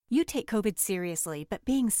You take COVID seriously, but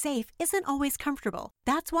being safe isn't always comfortable.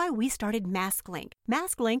 That's why we started Mask Link.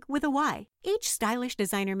 Mask Link with a Y. Each stylish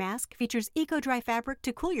designer mask features eco-dry fabric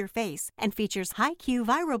to cool your face and features high-Q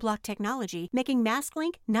ViroBlock technology, making Mask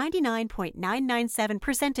Link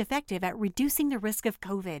 99.997% effective at reducing the risk of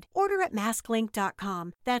COVID. Order at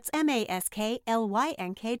masklink.com. That's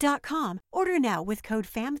masklynk.com. Order now with code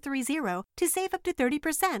FAM30 to save up to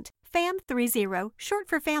 30%. FAM30, short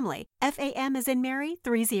for family. FAM as in Mary,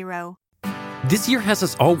 30. This year has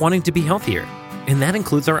us all wanting to be healthier, and that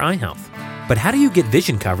includes our eye health. But how do you get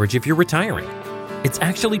vision coverage if you're retiring? It's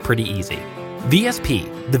actually pretty easy.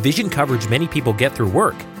 VSP, the vision coverage many people get through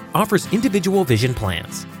work, offers individual vision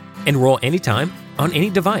plans. Enroll anytime, on any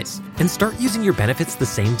device, and start using your benefits the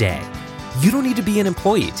same day. You don't need to be an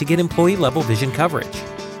employee to get employee-level vision coverage.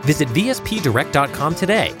 Visit VSPdirect.com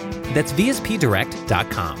today. That's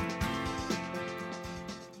VSPdirect.com.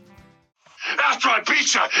 After I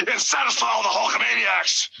beat you and satisfy all the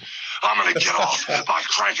Hulkamaniacs, I'm going to get off by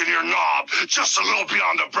cranking your knob just a little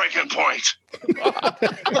beyond the breaking point.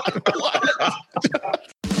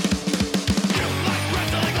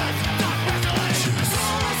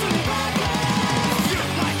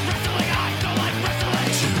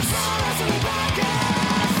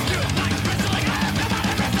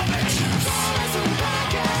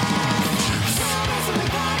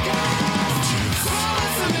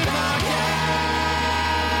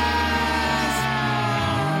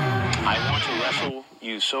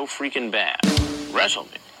 You so freaking bad. Wrestle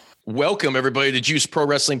me. Welcome, everybody, to Juice Pro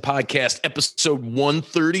Wrestling Podcast, episode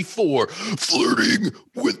 134, Flirting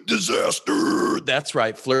with Disaster. That's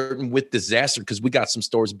right, Flirting with Disaster, because we got some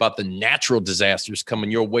stories about the natural disasters coming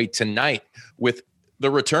your way tonight with the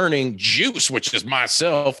returning Juice, which is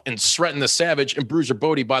myself, and Sretton the Savage, and Bruiser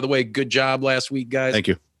Bodie. By the way, good job last week, guys. Thank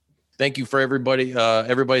you. Thank you for everybody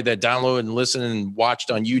that downloaded and listened and watched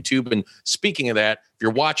on YouTube. And speaking of that, if you're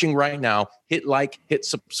watching right now, hit like, hit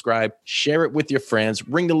subscribe, share it with your friends,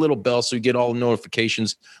 ring the little bell so you get all the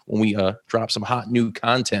notifications when we drop some hot new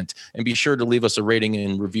content. And be sure to leave us a rating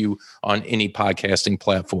and review on any podcasting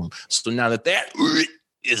platform. So now that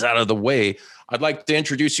is out of the way, I'd like to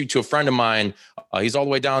introduce you to a friend of mine. He's all the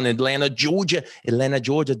way down in Atlanta, Georgia,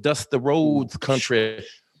 dust the roads country.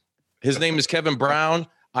 His name is Kevin Brown.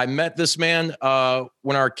 I met this man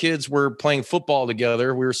when our kids were playing football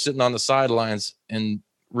together. We were sitting on the sidelines, and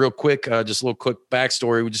real quick, just a little quick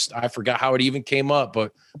backstory. I forgot how it even came up,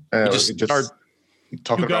 but we just started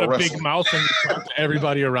talking. You got about a big mouth and you talk to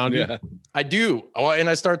everybody around you. I do. Oh, and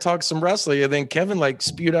I started talking some wrestling, and then Kevin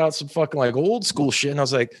spewed out some fucking old school shit, and I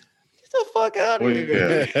was like, "Get the fuck out of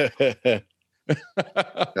here!" Yeah,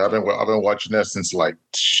 I've been watching that since the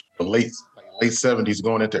late 70s,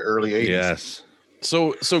 going into early 80s. Yes.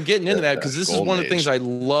 So getting into that, because this is one of the things I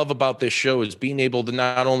love about this show is being able to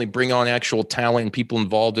not only bring on actual talent and people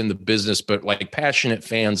involved in the business, but passionate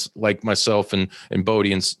fans like myself and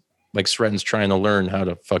Bodie and Sretton's trying to learn how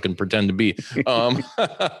to fucking pretend to be.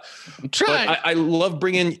 I love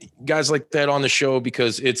bringing guys like that on the show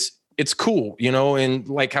because it's cool, and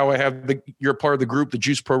how I have you're part of the group, the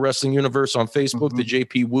Juice Pro Wrestling Universe on Facebook, the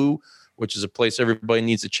JP Woo, which is a place everybody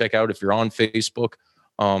needs to check out if you're on Facebook.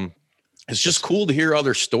 It's just cool to hear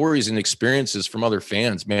other stories and experiences from other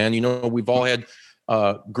fans, man. We've all had,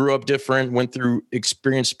 grew up different, went through,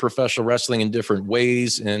 experienced professional wrestling in different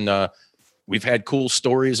ways. And we've had cool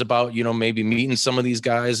stories about, maybe meeting some of these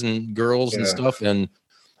guys and girls and stuff. And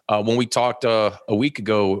when we talked a week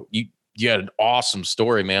ago, you had an awesome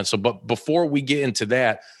story, man. So, but before we get into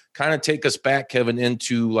that, kind of take us back, Kevin,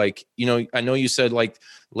 into I know you said late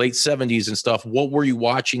 70s and stuff. What were you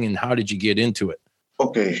watching and how did you get into it?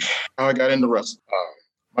 Okay, how I got into wrestling.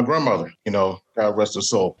 My grandmother, God rest her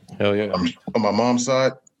soul. Hell yeah. On my mom's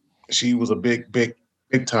side, she was a big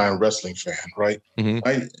time wrestling fan, right? Mm-hmm.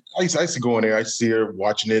 I used to go in there, I see her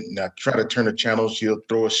watching it, and I try to turn the channel. She'll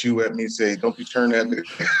throw a shoe at me and say, "Don't be turning that."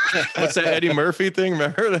 What's that Eddie Murphy thing?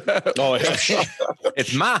 Remember that? Oh, yeah.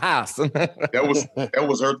 It's my house. that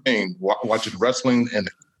was her thing. Watching wrestling and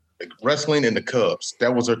the Cubs.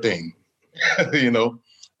 That was her thing.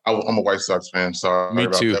 I'm a White Sox fan. Sorry Me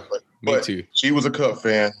about too. that. Me too. She was a Cub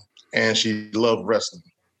fan, and she loved wrestling.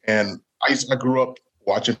 And I grew up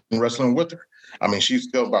watching wrestling with her. I mean, she's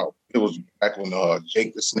still it was back when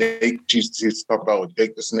Jake the Snake, she used to talk about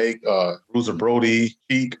Jake the Snake, Bruiser Brody,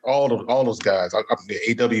 Sheik, all those guys.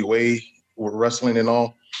 The AWA were wrestling and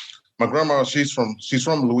all. My grandma, she's from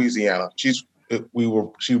Louisiana. She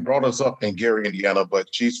brought us up in Gary, Indiana, but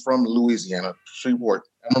she's from Louisiana, Shreveport.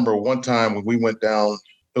 I remember one time when we went down.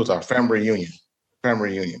 It was our family reunion.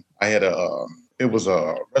 I had it was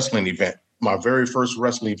a wrestling event, my very first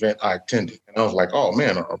wrestling event I attended, and I was like, "Oh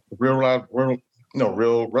man, a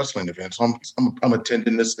real wrestling event." So I'm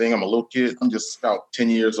attending this thing. I'm a little kid. I'm just about 10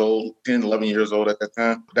 years old, 10, 11 years old at that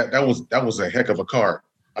time. That was a heck of a card.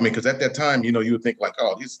 I mean, because at that time, you would think like,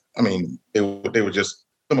 oh, they were just,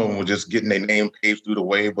 some of them were just getting their name paved through the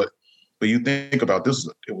way, but you think about this,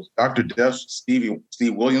 it was Dr. Death, Steve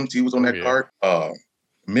Williams, he was on that card.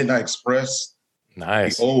 Midnight Express.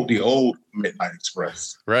 Nice. The old Midnight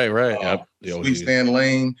Express. Right. Sweet Stan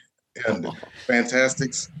Lane and the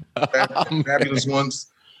Fantastics, fabulous ones.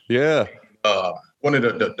 Yeah. One of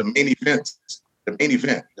the main events, the main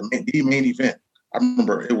event. I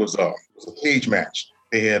remember it was a cage match.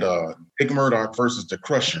 They had Dick Murdoch versus the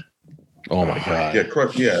Crusher. Oh my God.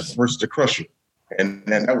 Yeah, versus the Crusher, and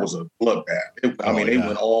then that was a bloodbath. They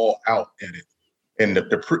went all out in it, and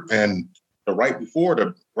the right before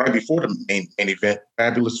the main event,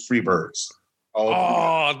 Fabulous Freebirds.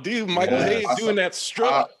 Dude, Michael Hayes doing that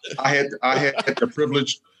strut. I had the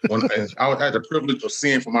privilege of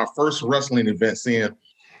seeing for my first wrestling event, seeing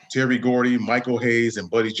Terry Gordy, Michael Hayes, and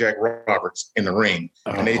Buddy Jack Roberts in the ring,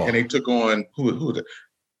 and they took on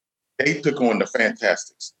they took on the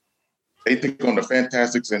Fantastics. They took on the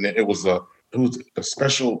Fantastics, and it was a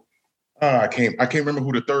special. I can't remember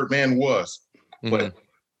who the third man was, but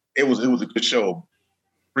it was a good show.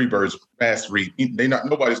 Freebirds, fast read.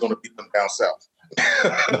 Nobody's going to beat them down south.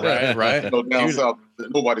 Right. Down south,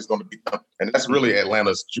 nobody's going to beat them, and that's really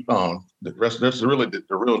Atlanta's. That's really the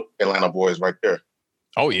real Atlanta boys right there.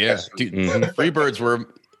 Oh yeah, dude, Freebirds were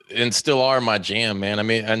and still are my jam, man. I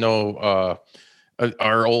mean, I know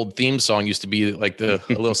our old theme song used to be like a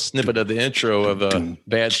little snippet of the intro of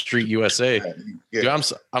Bad Street USA. Yeah. Dude,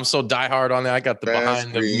 I'm so diehard on that. I got the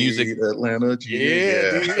Fast behind the music. Atlanta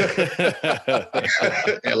GA. Yeah.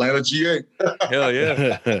 Atlanta GA. Hell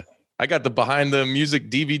yeah. I got the behind the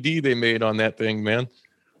music DVD they made on that thing, man.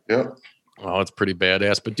 Yep. Oh, it's pretty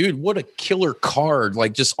badass. But dude, what a killer card!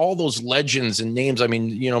 Like just all those legends and names. I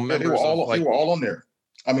mean, they were all on there.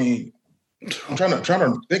 I mean, I'm trying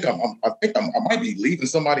to think. I might be leaving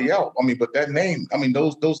somebody out. I mean, but that name. I mean,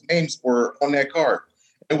 those names were on that card.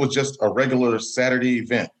 It was just a regular Saturday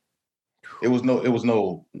event. It was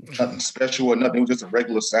no nothing special or nothing. It was just a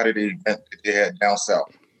regular Saturday event that they had down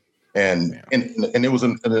south. And it was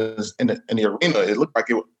in the arena. It looked like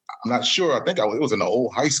it. I'm not sure. I think it was in the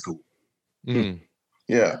old high school. Mm.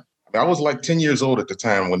 Yeah, I was like 10 years old at the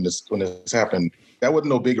time when this happened. That wasn't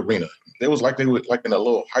no big arena. It was like they were like in a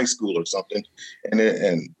little high school or something, and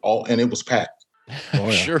it was packed. Oh,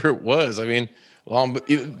 yeah. Sure it was. I mean,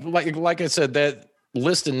 like I said, that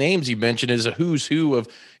list of names you mentioned is a who's who of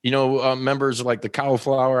members of like the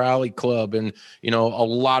Cauliflower Alley Club and a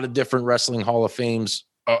lot of different wrestling Hall of Fames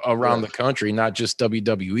around the country, not just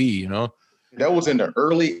WWE. That was in the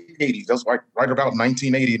early 80s. That's like right about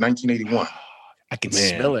 1980, 1981. I can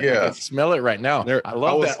smell it. Yeah. I can smell it right now. I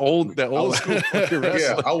love that old school.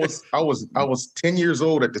 Yeah, I was 10 years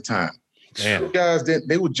old at the time. Man. Guys,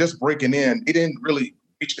 they were just breaking in. They didn't really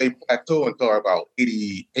reach their plateau until about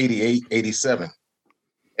 80, 88, 87,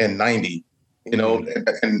 and 90. And through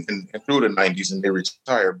the 90s, and they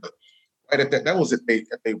retired. But right at that was it. They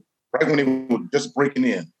right when they were just breaking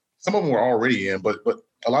in. Some of them were already in, but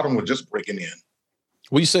a lot of them were just breaking in.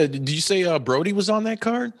 Well, did you say Brody was on that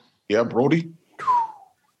card? Yeah, Brody.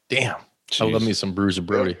 Damn. Jeez. I love me some Bruiser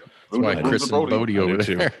Brody. Yeah. That's why Chris and Brody over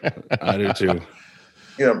there. I do too.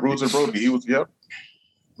 Yeah, Bruiser Brody. He was, yep.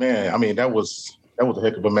 Man, I mean, that was a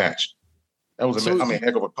heck of a match. That was a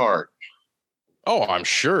heck of a card. Oh, I'm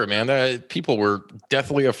sure, man. That people were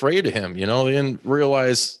definitely afraid of him. They didn't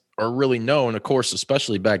realize or really know. And of course,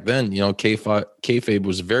 especially back then, kayfabe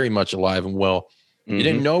was very much alive and well. Mm-hmm. You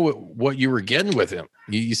didn't know what you were getting with him.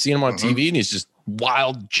 You see him on TV and he's just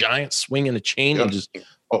wild, giant, swinging a chain and just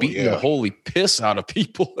beating the holy piss out of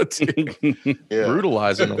people.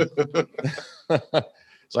 Brutalizing them.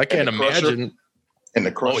 So I can't imagine. And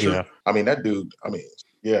the Crusher. Oh, yeah. I mean, that dude,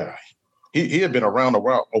 he had been around a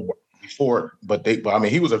while before, but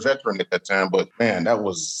he was a veteran at that time. But man, that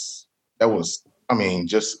was. I was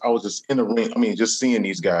just in the ring. I mean, just seeing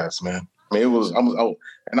these guys, man. I mean,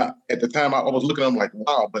 at the time I was looking at them like,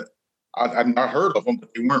 wow, but I heard of them,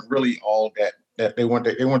 but they weren't really all that they weren't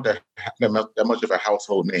that much of a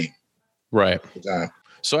household name. Right. At the time.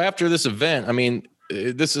 So after this event, I mean,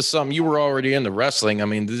 this is something you were already into wrestling. I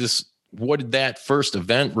mean, what did that first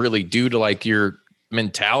event really do to like your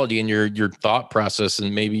mentality and your thought process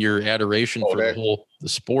and maybe your adoration for the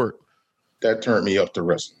sport? That turned me up to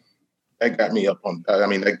wrestling. That got me up on. I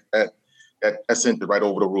mean, that sent it right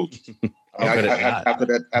over the roof. After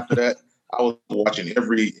that, I was watching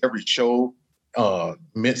every show.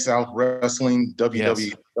 Mid-South Wrestling,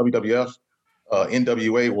 WWF,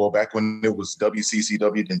 NWA. Well, back when it was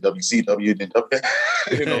WCCW, then WCW, then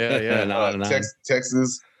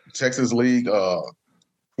Texas League,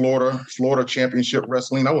 Florida Championship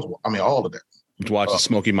Wrestling. All of that. Did you watch the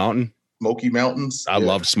Smoky Mountain? Smoky Mountains. I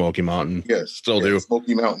love Smoky Mountain. Yes, still do.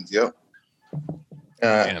 Smoky Mountains. Yep.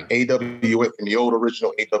 AWA and the old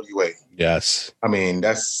original AWA. Yes. I mean,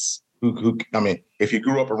 that's who. I mean, if you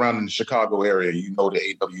grew up around in the Chicago area, you know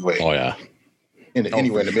the AWA. Oh yeah.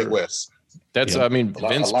 Anywhere in the Midwest. That's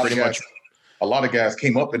Vince pretty much. A lot of guys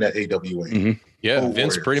came up in that AWA. Mm-hmm. Yeah,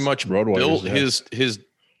 Vince pretty much built his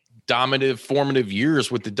dominative, formative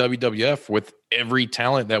years with the WWF with every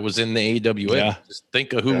talent that was in the AWA. Yeah. Just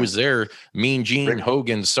think of who was there: Mean Gene,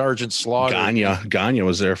 Hogan, Sergeant Slaughter, Gagne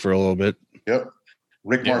was there for a little bit. Yep.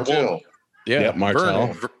 Rick Martel.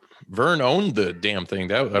 Martel. Vern owned the damn thing.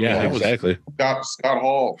 That exactly. Scott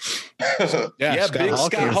Hall. Big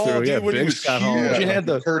Scott Hall. Dude, when big Scott Hall. You had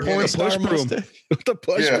the push broom. The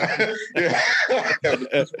push broom.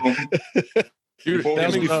 Dude,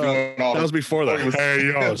 that was before that. Hey,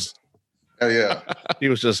 yo's. Yeah. He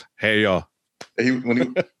was just, hey, yo.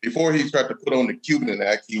 Before he tried to put on the Cuban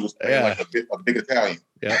act, he was like a big Italian.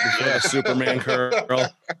 Yeah, before the Superman curl.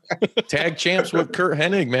 Tag champs with Kurt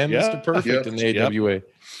Hennig, man. Mr. Perfect in the AWA.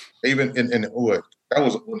 Even that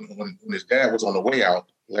was when his dad was on the way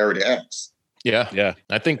out, Larry the Axe. Yeah.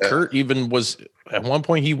 I think Kurt even was at one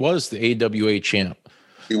point. He was the AWA champ.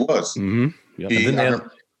 He was. Mm-hmm. Yep.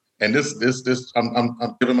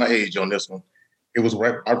 I'm giving my age on this one. It was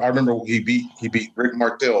right. I remember he beat Rick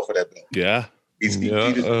Martel for that belt. Yeah. He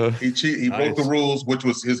broke the rules, which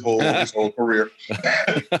was his whole career.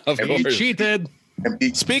 He cheated.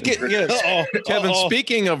 Kevin,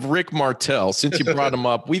 speaking of Rick Martel, since you brought him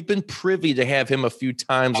up, we've been privy to have him a few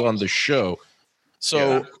times on the show.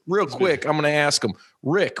 So real quick, I'm going to ask him,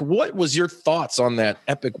 Rick, what was your thoughts on that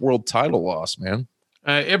epic world title loss, man?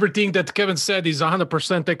 Everything that Kevin said is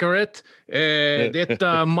 100% correct. That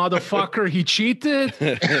motherfucker, he cheated.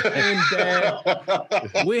 And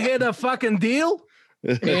we had a fucking deal.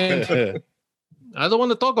 And I don't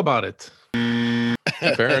want to talk about it.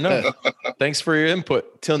 Fair enough. Thanks for your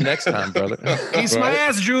input. Till next time, brother. Kiss my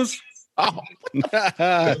ass, Juice.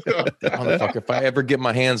 Motherfucker, if I ever get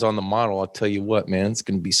my hands on the model, I'll tell you what, man, it's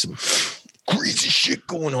going to be some crazy shit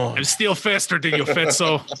going on. I'm still faster than you,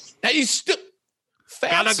 Fetso. Hey, you still...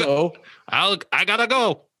 Fatso. I gotta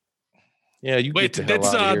go. Yeah, you wait.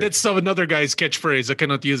 That's another guy's catchphrase. I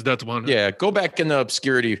cannot use that one. Yeah, go back in the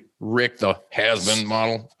obscurity, Rick, the has-been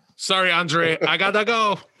model. Sorry, Andre. I gotta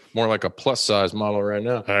go. More like a plus-size model right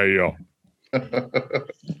now. Hey yo.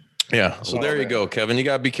 Yeah. So there you go, Kevin. You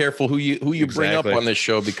gotta be careful who you bring up on this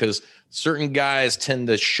show because certain guys tend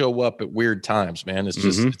to show up at weird times. Man, it's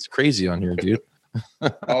just it's crazy on here, dude.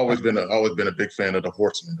 I've always been a big fan of the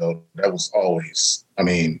Horsemen, though. That was always. I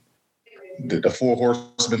mean, the Four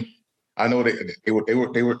Horsemen. I know they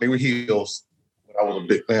were heels. But I was a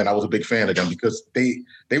big fan. I was a big fan of them because they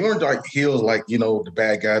weren't like heels like the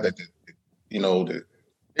bad guy that they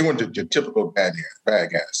weren't the typical bad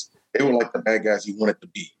guys. They were like the bad guys you wanted to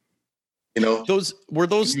be. Those.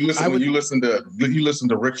 You listen to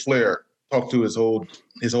Ric Flair talk to his old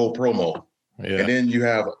promo, and then you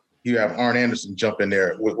have Arn Anderson jump in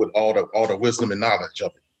there with all the wisdom and knowledge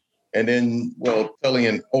of it. And then, Tully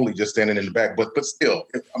and Ole just standing in the back, but still,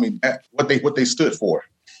 I mean, what they stood for.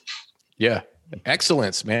 Yeah.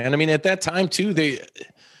 Excellence, man. I mean, at that time too, they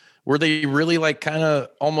really like kind of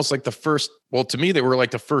almost like the first, to me, they were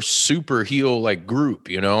like the first super heel like group,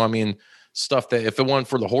 I mean, stuff that if it weren't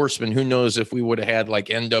for the Horsemen, who knows if we would have had like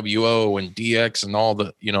NWO and DX and all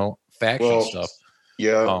the, faction stuff.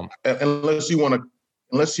 Yeah. Unless you want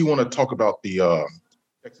to talk about the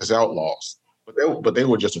Texas Outlaws, but they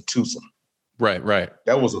were just a twosome. Right.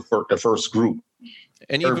 That was the first group.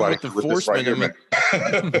 And even with the Horsemen,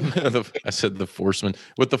 I said the Horsemen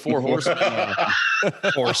with the Four Horsemen.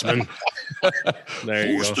 Horsemen. There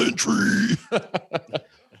you go. Entry.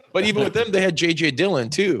 But even with them, they had J.J. Dillon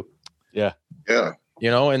too. Yeah.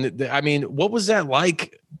 And I mean, what was that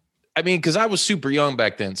like? I mean, because I was super young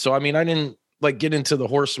back then, so I mean, I didn't like get into the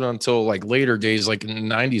Horsemen until like later days, like in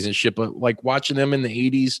the 90s and shit. But like watching them in the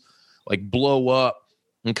 80s, like blow up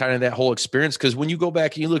and kind of that whole experience. Because when you go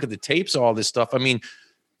back and you look at the tapes, all this stuff, I mean,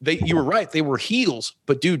 you were right. They were heels,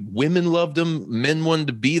 but dude, women loved them. Men wanted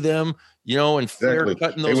to be them, and Flair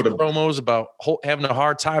cutting those promos about having a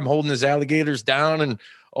hard time holding his alligators down and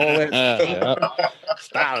all that.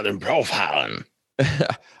 Styling and profiling.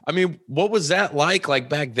 I mean, what was that like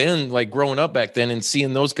back then, like growing up back then and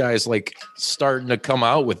seeing those guys like starting to come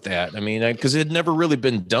out with that? I mean, because it had never really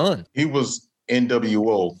been done. He was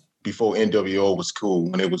NWO before NWO was cool,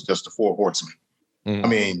 when it was just the Four Horsemen. I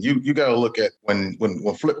mean, you got to look at when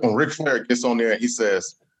Ric Flair gets on there and he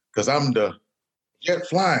says, "Because I'm the jet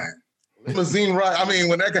flying, limousine ride." I mean,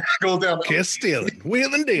 when that guy goes down, Kiss stealing,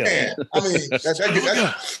 wheeling dealing. man, I mean,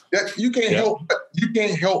 that you can't help. You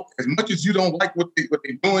can't help as much as you don't like what they're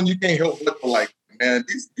doing. You can't help but to like, man,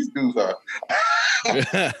 these dudes are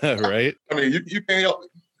right. I mean, you can't help.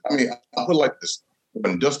 I mean, I put it like this: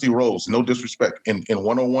 when Dusty Rhodes, no disrespect, in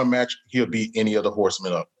one-on-one match, he'll beat any other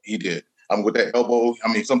Horseman up. He did. With that elbow.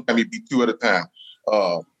 I mean, sometimes he beat two at a time.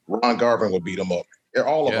 Ron Garvin would beat him up. They're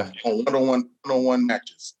all of them on one-on-one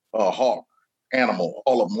matches. Hawk, Animal,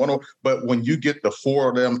 all of them. But when you get the four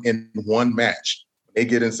of them in one match, they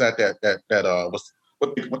get inside that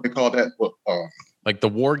what they call that? Like the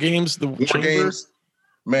War Games, the War chamber? Games.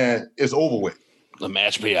 Man, it's over with. The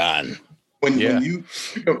match beyond. When you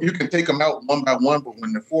can take them out one by one, but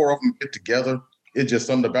when the four of them get together, it's just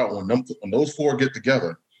something about when those four get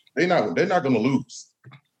together, they're not going to lose.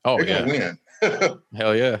 Oh, they're going to win.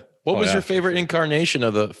 Hell yeah. What was your favorite incarnation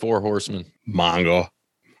of the Four Horsemen? Mongo.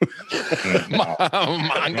 Mongo.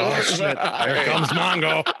 Here comes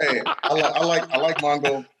Mongo. Hey, I like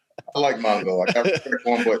Mongo. I like Mongo. I got respect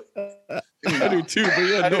for him, but I do too. But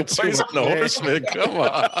yeah, no place on the Horsemen. Come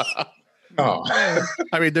on. No.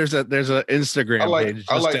 I mean, there's a Instagram page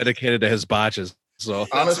just dedicated to his botches. So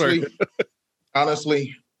honestly,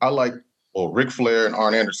 I like Ric Flair and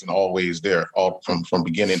Arn Anderson always there, all from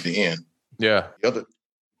beginning to end. Yeah. The other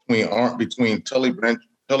between Tully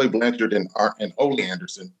Blanchard and Ole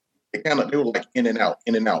Anderson, they were like in and out,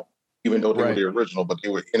 even though they were the original, but they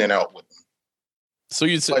were in and out with them. So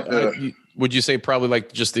you'd say, would you say probably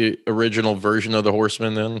like just the original version of the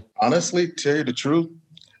Horsemen then? Honestly, tell you the truth,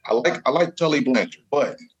 I like Tully Blanchard,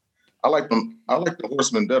 but I like the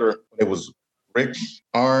Horsemen better. It was Rick,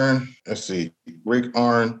 Arn,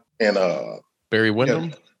 and Barry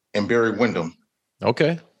Windham? And Barry Windham.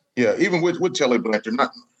 Okay. Yeah, even with Tully Blanchard,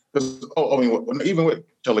 even with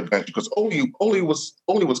Tully Blanchard, because Ole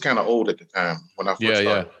was kind of old at the time when I first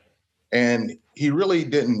started. And he really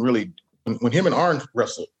didn't when him and Arn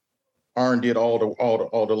wrestled, Arn did all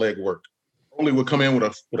the leg work. Ole would come in with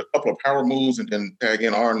a couple of power moves and then tag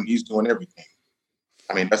in Arn, and he's doing everything.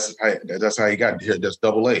 I mean, that's how he got here. That's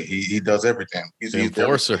Double A. He does everything. He's the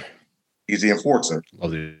enforcer. He's the enforcer. Oh,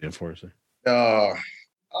 the enforcer. I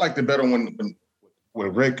liked it better when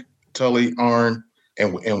with Rick, Tully, Arn,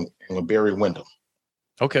 and with Barry Windham.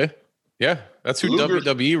 Okay. Yeah, that's who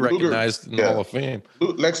WWE recognized in the Hall of Fame.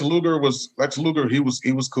 Lex Luger. He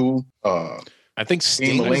was cool. I think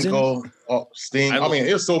Sting Malenko, Sting. I mean,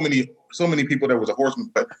 there's so many people that was a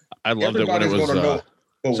Horseman, but I loved it when it was.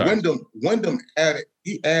 But Windham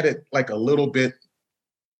added like a little bit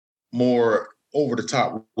more over the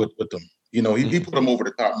top with them. You know, he put them over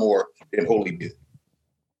the top more than Ole did.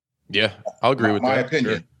 Yeah, I'll agree with that. My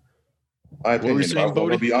opinion. Sure. My opinion. What were you saying, I'm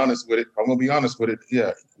going to be honest with it.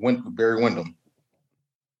 Yeah, Barry Windham.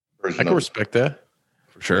 I can respect that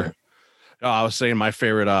for sure. Yeah. I was saying my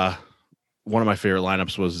favorite, one of my favorite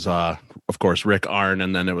lineups was, of course, Rick, Arn,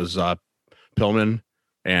 and then it was Pillman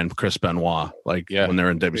and Chris Benoit. Like when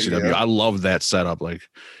they're in WCW, I love that setup. Like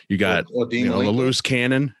you got the loose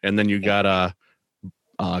cannon, and then you got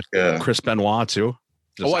Chris Benoit too.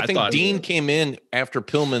 I think Dean came in after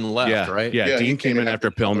Pillman left, right? Yeah, Dean came in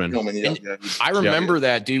after Pillman. I remember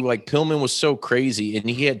that, dude. Like, Pillman was so crazy, and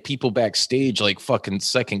he had people backstage, like, fucking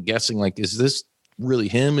second guessing, like, is this really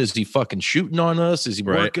him? Is he fucking shooting on us? Is he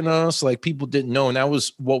working us? Like, people didn't know. And that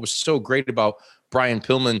was what was so great about Brian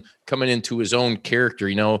Pillman coming into his own character,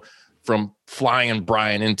 you know, from Flying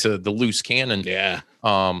Brian into the loose cannon. Yeah.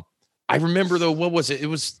 I remember though, what was it?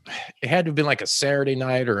 It had to have been like a Saturday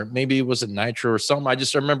night, or maybe it was a Nitro or something. I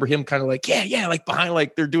just remember him kind of like, like behind,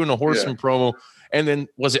 like they're doing a Horseman promo. And then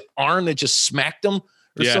was it Arn that just smacked him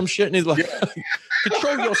or some shit? And he's like,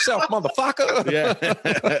 control yourself, motherfucker. Yeah.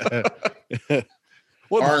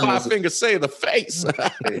 What did five fingers say in the face?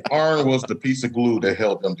 Arn was the piece of glue that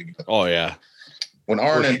held them together. Oh yeah. When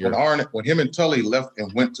him and Tully left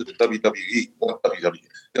and went to the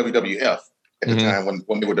WWF. At the time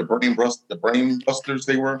when they were the brain busters,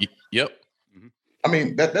 they were. Yep. I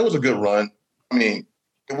mean, that was a good run. I mean,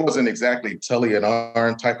 it wasn't exactly Tully and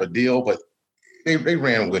Arn type of deal, but they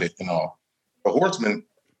ran with it and all. The Horsemen,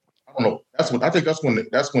 I don't know. That's when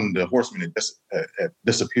the Horsemen had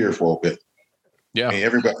disappeared for a bit. Yeah.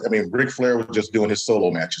 I mean, Ric Flair was just doing his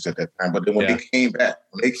solo matches at that time, but then when they came back,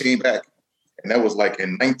 and that was like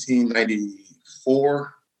in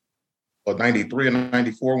 1994 or 93 or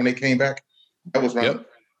 94 when they came back. That's when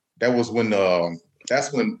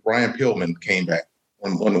Brian Pillman came back.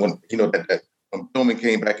 When you know that Pillman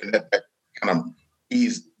came back, and that kind of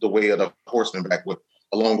eased the way of the Horsemen back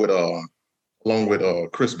along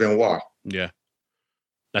with Chris Benoit. Yeah.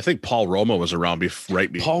 I think Paul Roma was around right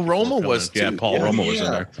before. Paul Roma was too. Yeah, Paul Roma was in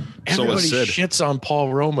there. So Everybody was Sid. shits on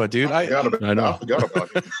Paul Roma, dude. I know. I forgot about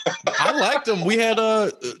it. I liked him. We had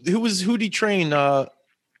who'd he train?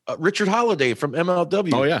 Richard Holiday from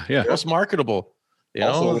MLW. Oh yeah. Most marketable. You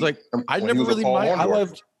know, it was like I never really I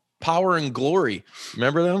loved Power and Glory.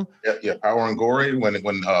 Remember them? Yeah, Power and Glory when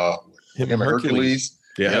him and Hercules.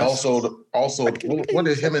 Yeah. And also what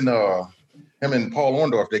did him and Paul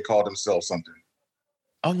Orndorff, they called themselves something.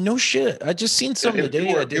 Oh no shit! I just seen some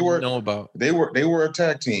today I didn't know about. They were a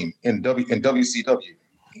tag team in WCW.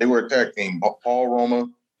 They were a tag team. Paul Roma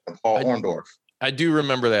and Paul Orndorff. I do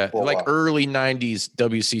remember that, like early '90s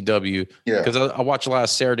WCW. Yeah, because I watch a lot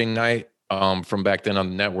of Saturday Night from back then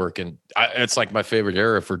on the network, and it's like my favorite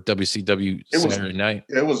era for WCW Saturday Night.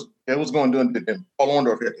 It was going to do. And Paul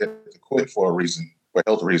Orndorff had to quit for a reason, for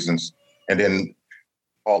health reasons, and then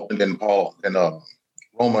Roma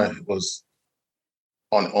was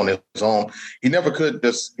on his own. He never could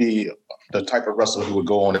just be the type of wrestler who would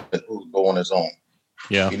go on his own.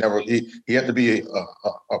 Yeah. He had to be a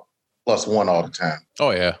plus one all the time.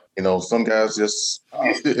 Oh yeah. You know, some guys it's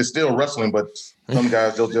still wrestling, but some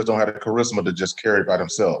guys just don't have the charisma to just carry it by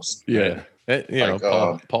themselves. Yeah.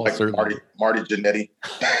 Paul like Marty Jannetty.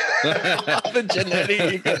 The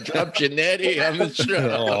Jannetty, you can drop Jannetty on the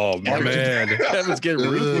show. Oh man, Kevin's getting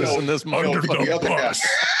ruthless in this under the bus.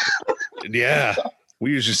 Yeah,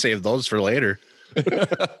 we usually save those for later.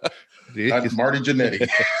 That's Marty Jannetty.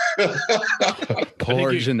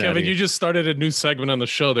 Poor Jannetty. Kevin, you just started a new segment on the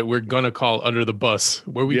show that we're gonna call Under the Bus,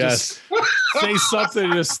 where we just say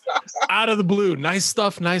something just out of the blue. Nice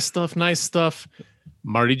stuff.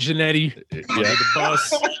 Marty Jannetty, under the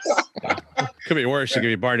bus. Could be worse. It could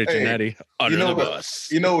be Marty Jannetty under the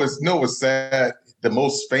bus. What's sad? The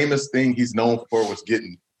most famous thing he's known for was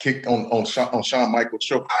getting kicked on Shawn Michaels'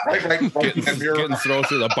 show. Right, getting thrown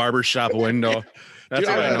through the barbershop window. That's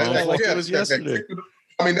what I know. Like it was yesterday.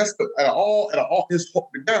 I mean, that's out of all his the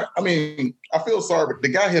guy. I mean, I feel sorry, but the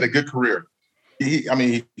guy had a good career. He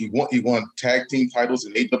won tag team titles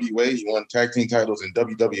in AWA. He won tag team titles in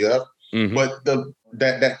WWF. Mm-hmm. But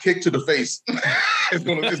that kick to the face is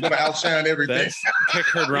gonna outshine everything. That kick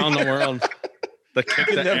heard around the world. The kick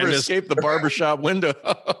that never escaped the barbershop window.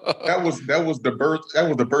 that was the birth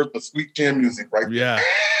of Sweet Chin music, right? Yeah.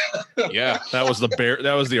 Yeah, that was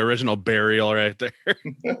the original burial right there.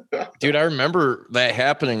 Dude, I remember that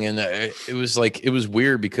happening, and it was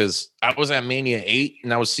weird because I was at Mania 8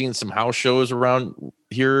 and I was seeing some house shows around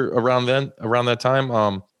that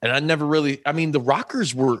time. And I never really, I mean, the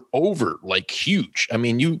Rockers were over like huge. I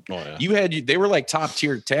mean, they were like top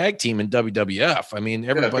tier tag team in WWF. I mean,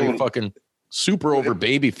 everybody fucking super over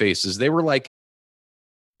baby faces. They were like,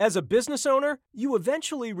 as a business owner, you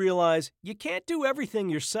eventually realize you can't do everything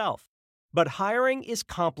yourself. But hiring is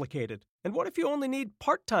complicated. And what if you only need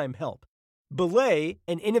part-time help? Belay,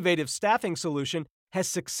 an innovative staffing solution, has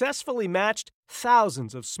successfully matched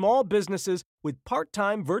thousands of small businesses with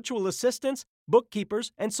part-time virtual assistants,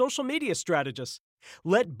 bookkeepers, and social media strategists.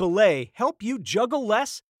 Let Belay help you juggle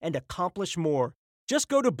less and accomplish more. Just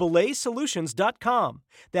go to belaysolutions.com.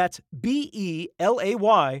 That's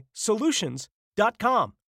BELAY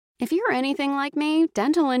solutions.com. If you're anything like me,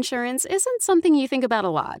 dental insurance isn't something you think about a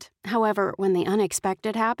lot. However, when the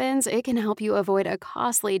unexpected happens, it can help you avoid a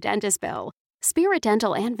costly dentist bill. Spirit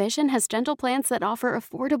Dental and Vision has dental plans that offer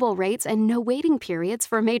affordable rates and no waiting periods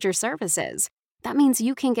for major services. That means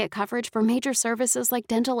you can get coverage for major services like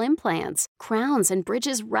dental implants, crowns, and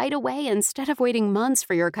bridges right away instead of waiting months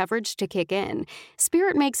for your coverage to kick in.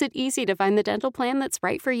 Spirit makes it easy to find the dental plan that's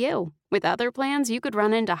right for you. With other plans, you could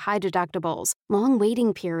run into high deductibles, long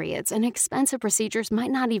waiting periods, and expensive procedures might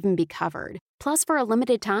not even be covered. Plus, for a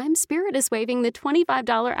limited time, Spirit is waiving the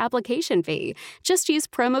 $25 application fee. Just use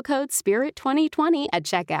promo code SPIRIT2020 at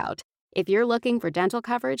checkout. If you're looking for dental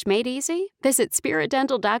coverage made easy, visit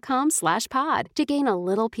spiritdental.com/pod to gain a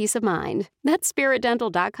little peace of mind. That's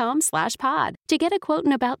spiritdental.com/pod to get a quote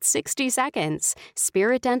in about 60 seconds.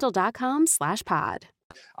 spiritdental.com/pod.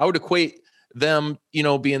 I would equate them,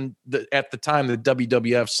 being at the time the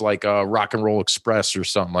WWF's like Rock and Roll Express or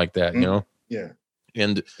something like that, Yeah.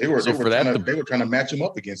 And they were trying to match them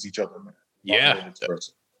up against each other, man. Yeah.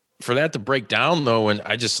 For that to break down though, and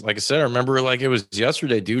I just, like I said, I remember like it was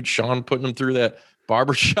yesterday, dude, Sean putting him through that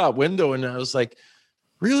barbershop window, and I was like,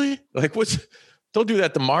 really? Like, don't do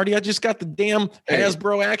that to Marty. I just got the damn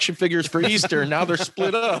Hasbro action figures for Easter, and now they're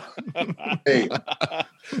split up. Hey,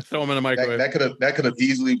 throw them in the microwave. That could have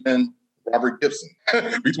easily been Robert Gibson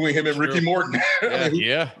between him and Ricky Morton.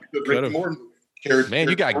 Ricky Morton carried. Man,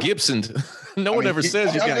 you got Gibson. No one ever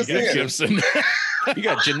says you got Gibson. You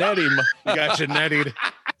got Janetti. You got Janetti.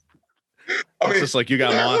 It's just like you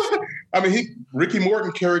got Moss. I mean, Ricky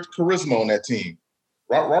Morton carried charisma on that team.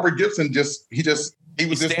 Robert Gibson he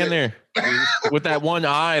was just stand there with that one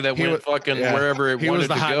eye that went fucking wherever it wanted to go. He was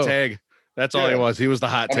the hot tag. That's all he was. He was the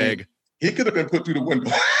hot tag. He could have been put through the window.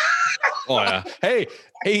 Oh yeah. Hey,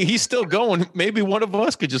 he's still going. Maybe one of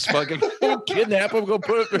us could just fucking kidnap him, go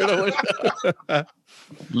put him through the window.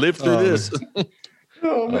 Live through this.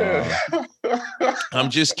 Oh man. I'm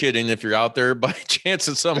just kidding. If you're out there by chance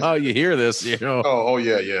and somehow you hear this, Oh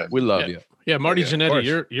yeah. We love you. Yeah, Marty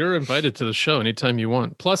Jannetty, you're invited to the show anytime you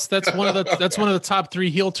want. Plus, that's one of the top 3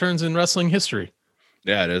 heel turns in wrestling history.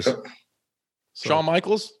 Yeah, it is. Shawn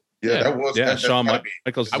Michaels? Yeah, that was. Yeah, Shawn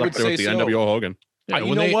Michaels is up there with the NWO Hogan. Yeah,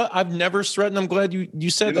 you know what? I've never threatened. I'm glad you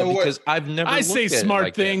said that because I've never. I say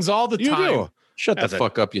smart things all the time. You do. Shut the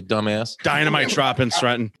fuck up, you dumbass. Dynamite dropping,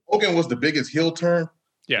 Stratton. Hogan was the biggest heel turn.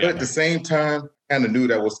 Yeah. But at the same time, kind of knew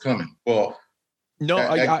that was coming. Well, no,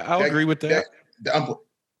 I'll agree with that.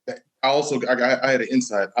 I had an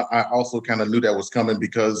insight. I also kind of knew that was coming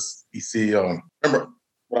because you see, remember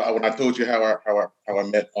when I told you how I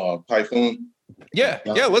met Typhoon? Yeah.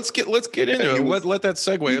 Let's get into it. Let that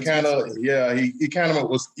segue.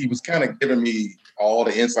 He was kind of giving me all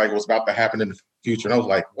the insight what was about to happen in the future, and I was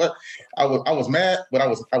like, what? I was mad, but I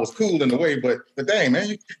was cool in a way. But dang,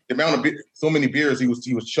 man, the amount of so many beers he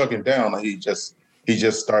was chugging down, he just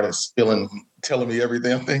started spilling, telling me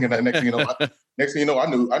everything. I'm thinking that next thing you know, I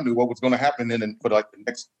knew what was going to happen for like the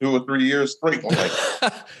next 2 or 3 years straight. I'm like,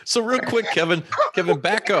 so real quick, Kevin,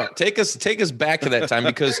 back up. Take us back to that time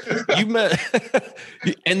because you met,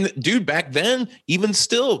 and dude, back then, even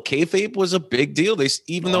still, kayfabe was a big deal.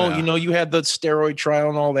 Though you had the steroid trial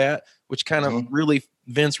and all that, which kind of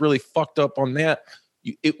Vince really fucked up on that.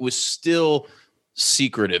 It was still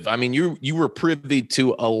secretive. I mean, you were privy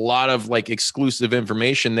to a lot of like exclusive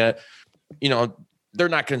information that, they're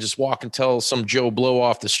not going to just walk and tell some Joe Blow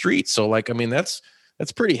off the street. So like, I mean, that's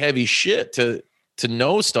pretty heavy shit to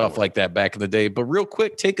know stuff like that back in the day. But real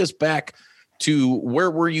quick, take us back to where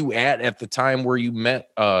were you at the time where you met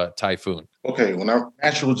Typhoon? Okay, when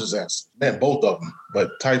natural disaster, met both of them,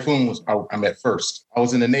 but Typhoon I met first. I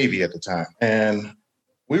was in the Navy at the time, and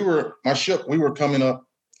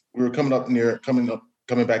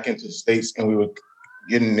coming back into the States, and we were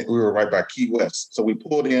right by Key West. So we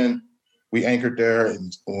pulled in, we anchored there,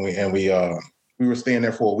 and we were staying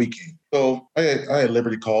there for a weekend. So I had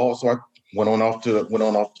Liberty call, so I went on off the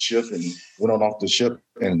ship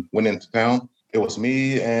and went into town. It was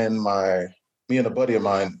me and a buddy of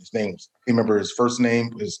mine. His name, I can't remember his first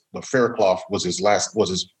name. Faircloth was his last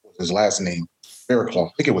name.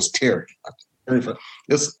 Faircloth. I think it was Terry.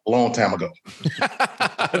 It's a long time ago.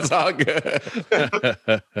 It's all good.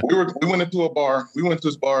 We went into a bar. We went to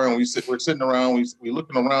this bar and we're sitting around. We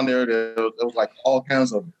looking around there. There was like all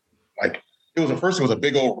kinds of like. It was a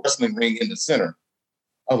big old wrestling ring in the center.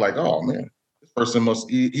 I was like, oh man, this person must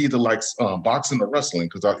either like boxing or wrestling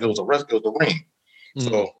because it was a ring. Mm-hmm.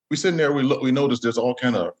 So we sitting there. We noticed there's all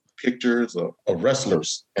kind of pictures of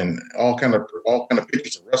wrestlers and all kind of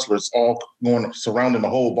pictures of wrestlers all going surrounding the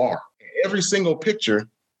whole bar. Every single picture,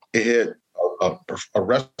 it had a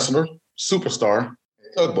wrestler, superstar,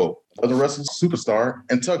 Tugboat. Other wrestler, superstar,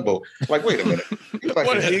 and Tugboat. Like, wait a minute. Like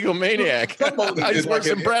what an egomaniac. I just works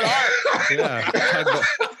in Bret Hart. Yeah.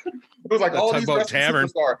 It was like all these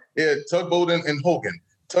wrestlers superstar. Yeah, Tugboat and Hogan.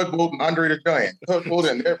 Tugboat and Andre the Giant. Tugboat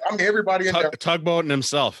and everybody in there. Tugboat and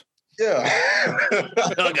himself. Yeah.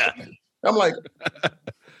 I'm like,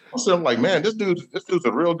 man, this dude's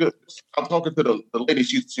a real good. I'm talking to the lady.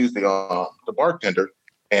 She's the bartender,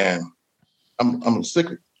 and I'm sick.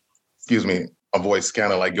 Excuse me, my voice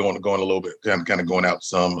kind of like going a little bit, kind of going out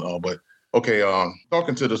some. But okay,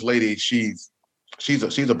 talking to this lady. She's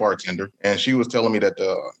a bartender, and she was telling me that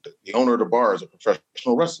the owner of the bar is a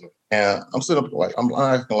professional wrestler, and I'm sitting up like I'm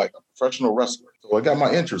acting like a professional wrestler. So it got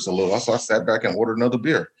my interest a little. So I sat back and ordered another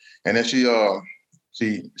beer, and then she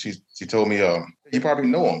told me, you probably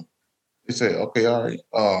know him. He said, okay, all right.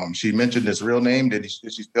 She mentioned his real name. Did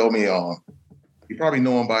she tell me, you probably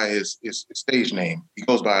know him by his stage name. He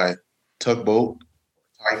goes by Tugboat,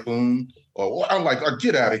 Typhoon, or I'm like, oh,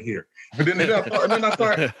 get out of here. And then I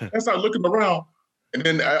started looking around, and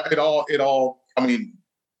then it all. I mean,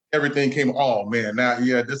 everything came. Oh man, now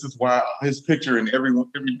this is why his picture in every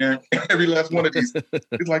last one of these.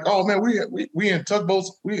 He's like, oh man, we in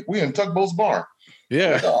Tugboat's in Tugboat's bar.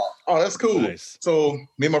 Yeah. Like, oh, that's cool. Nice. So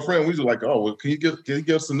me and my friend, we were like, oh, well, can you give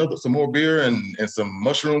us some more beer and some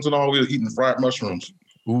mushrooms and all? We were eating fried mushrooms.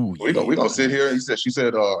 Ooh, we're gonna sit here. She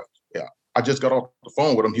said, yeah, I just got off the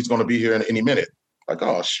phone with him. He's gonna be here in any minute. Like,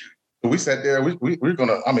 oh shoot. We sat there. We're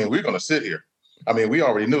gonna sit here. I mean, we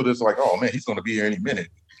already knew this. Like, oh man, he's gonna be here any minute.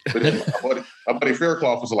 But then my buddy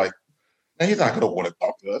Faircloth was like, man, he's not gonna want to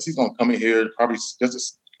talk to us. He's gonna come in here probably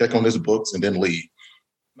just check on his books and then leave.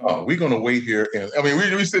 No, we're gonna wait here. And I mean,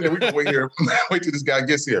 we sit there. We're gonna wait here. Wait till this guy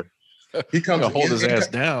gets here. He comes. Hold his ass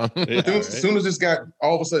down. As soon as this guy,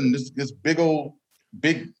 all of a sudden, this big old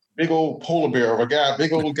polar bear of a guy,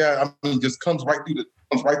 big old guy. I mean, just comes right through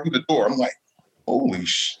the door. I'm like, holy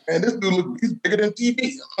shit, man! This dude he's bigger than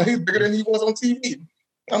TV. He's bigger than he was on TV.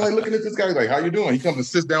 I'm like looking at this guy, like, how you doing? He comes and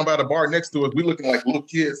sits down by the bar next to us. We looking like little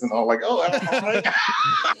kids and all like, oh, all right.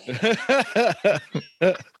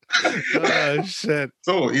 Oh shit!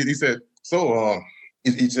 So he said,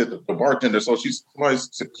 he said the bartender. So she said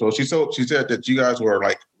that you guys were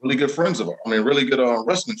like really good friends of ours. I mean, really good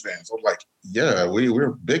wrestling fans. I was like, yeah,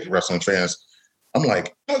 we're big wrestling fans. I'm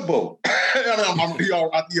like, Tugboat.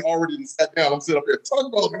 He already sat down. I'm sitting up here,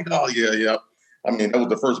 Tugboat. Oh yeah. I mean, that was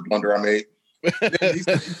the first blunder I made. Then he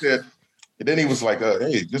said, and then he was like,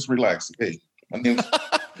 hey, just relax. Hey, my name's.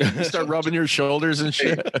 You start rubbing your shoulders and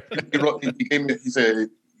shit. He gave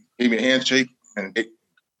me a handshake and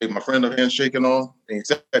gave my friend a handshake and all. And he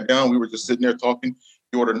sat down. We were just sitting there talking.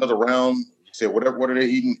 He ordered another round. He said, what are they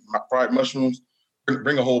eating? My fried mushrooms.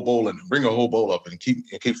 Bring a whole bowl in. Bring a whole bowl up and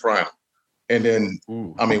keep frying. And then,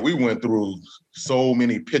 ooh. I mean, we went through so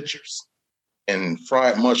many pictures and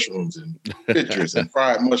fried mushrooms and pictures and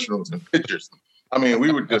fried mushrooms and pictures. I mean,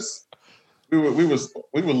 we were lit. We were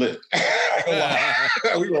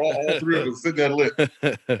all three of us sitting there lit.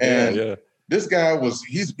 And this guy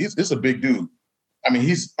he's a big dude. I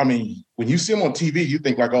mean, when you see him on TV, you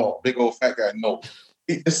think like, oh, big old fat guy. No,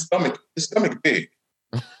 his stomach big.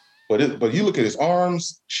 But you look at his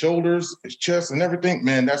arms, shoulders, his chest, and everything.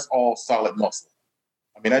 Man, that's all solid muscle.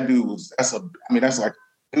 I mean, that dude that's like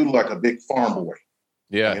a big farm boy.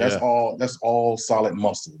 Yeah, I mean, that's all solid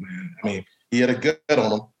muscle, man. I mean, he had a gut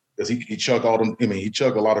on him because he chugged all them. I mean, he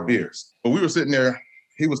chugged a lot of beers. But we were sitting there.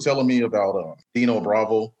 He was telling me about Dino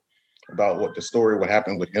Bravo, about what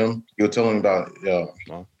happened with him. He was telling me about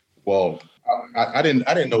well. I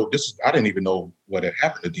didn't know this. I didn't even know what had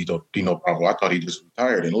happened to Dino Bravo. I thought he just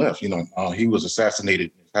retired and left. You know, he was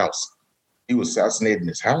assassinated in his house. He was assassinated in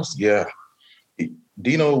his house. Yeah,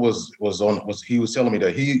 Dino was telling me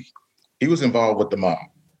that he was involved with the mob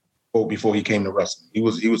before he came to wrestling. He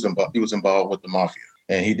was involved with the mafia,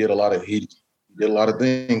 and he did a lot of things,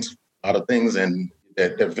 and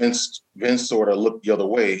that Vince sort of looked the other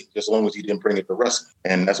way, just as long as he didn't bring it to wrestling.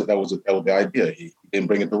 And that was the idea. He didn't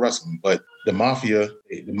bring it to wrestling. But the mafia,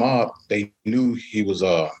 the mob, they knew he was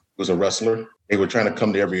a wrestler. They were trying to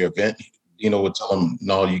come to every event. Would tell him,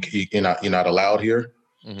 no, you're not allowed here.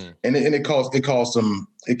 Mm-hmm. And it caused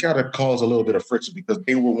kind of caused a little bit of friction because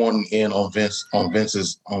they were wanting in on Vince's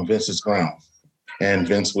grounds. And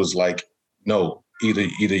Vince was like, no, either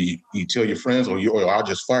you tell your friends or I'll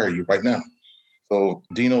just fire you right now. So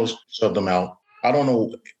Dino shoved him out. I don't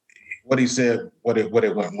know what he said, what it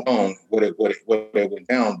went wrong, what it went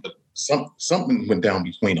down, but something went down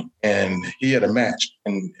between them. And he had a match,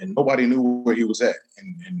 and nobody knew where he was at,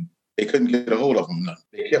 and they couldn't get a hold of him.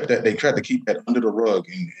 They kept that. They tried to keep that under the rug,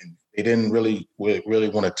 and they didn't really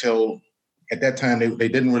want to tell. At that time, they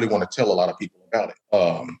didn't really want to tell a lot of people about it.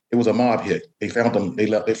 It was a mob hit. They found him.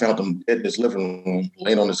 They found him dead in his living room,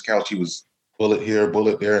 laying on his couch. He was bullet here,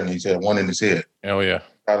 bullet there, and he had one in his head. Oh yeah,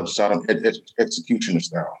 shot him executioner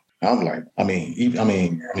style. I'm like, I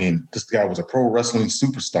mean, this guy was a pro wrestling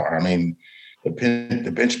superstar. I mean,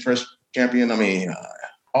 the bench press champion. I mean,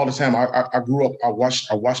 all the time I grew up, I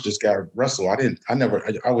watched this guy wrestle. I would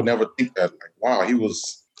never think that, like, wow, he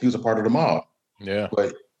was a part of the mob. Yeah,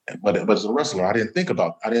 but as a wrestler, I didn't even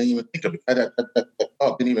think of it. That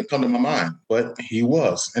thought didn't even come to my mind. But he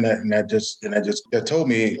was, and that told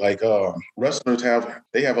me, like, wrestlers have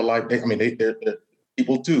a life. They're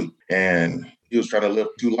people too, and he was trying to live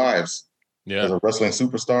two lives. Yeah, as a wrestling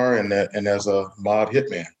superstar and as a mob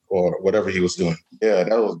hitman or whatever he was doing. Yeah,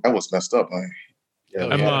 that was messed up, man.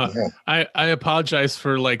 Yeah, I apologize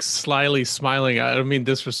for like slyly smiling. I don't mean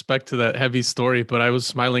disrespect to that heavy story, but I was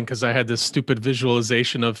smiling because I had this stupid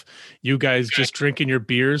visualization of you guys just drinking your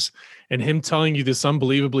beers and him telling you this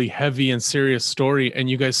unbelievably heavy and serious story,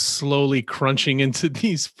 and you guys slowly crunching into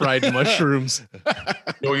these fried mushrooms.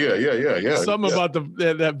 Oh yeah. Something about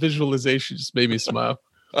that visualization just made me smile.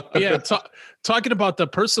 Yeah, talking about the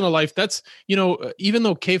personal life, that's, even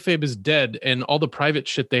though kayfabe is dead and all the private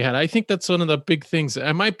shit they had, I think that's one of the big things.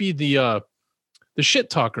 I might be the shit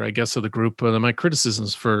talker, I guess, of the group. My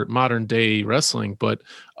criticisms for modern day wrestling, but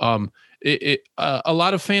a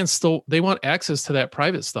lot of fans still, they want access to that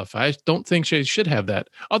private stuff. I don't think they should have that,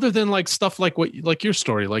 other than like stuff like your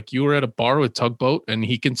story, like you were at a bar with Tugboat and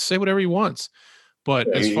he can say whatever he wants. But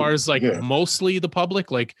as far as mostly the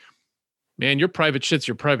public, like, man, your private shit's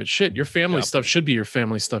your private shit. Your family stuff should be your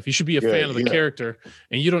family stuff. You should be a fan of the character,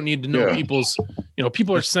 and you don't need to know people's,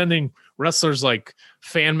 people are sending wrestlers like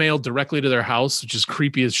fan mail directly to their house, which is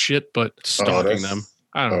creepy as shit, but stalking them.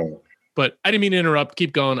 I don't know. But I didn't mean to interrupt.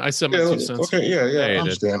 Keep going. I said my 2 cents. Okay, I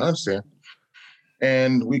understand.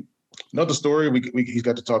 And another story, he's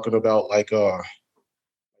got to talking about like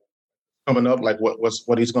coming up, like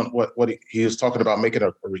what he's going he was talking about making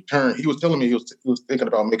a return. He was telling me he was thinking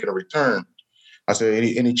about making a return. I said,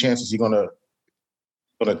 any chances you're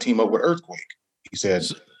gonna team up with Earthquake? He said,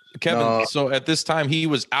 Kevin. So at this time he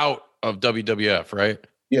was out of WWF, right?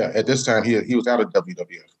 Yeah, at this time he was out of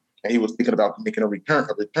WWF, and he was thinking about making a return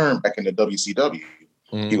back into WCW.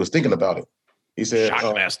 He was thinking about it. He said,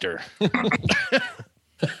 Shockmaster.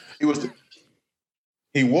 He was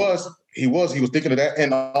thinking of that,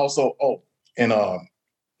 and also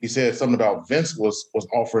he said something about Vince was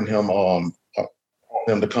offering him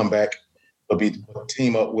to come back, but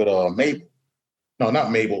team up with Mabel. No,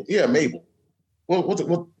 not Mabel. Yeah, Mabel. What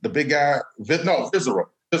the big guy? Viscera.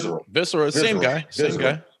 Same guy.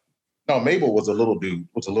 No, Mabel was a little dude.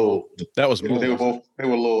 That was Mo.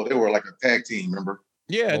 They were like a tag team. Remember?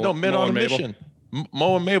 Yeah, men on a mission.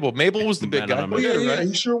 Mo and Mabel. Mabel was the big guy. Yeah,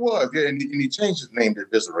 he sure was. Yeah, and he changed his name to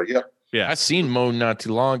Viscera. Yeah. I seen Mo not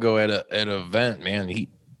too long ago at an event. Man,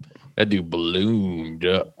 that dude ballooned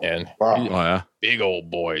up, and big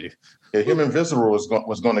old boy. Yeah, him and Viscera was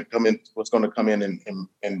going to come in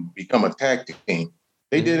and become a tag team.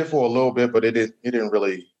 They did it for a little bit, but it didn't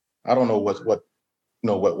really. I don't know what went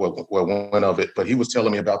of it, but he was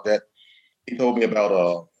telling me about that. He told me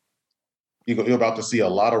about you're about to see a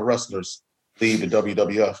lot of wrestlers leave the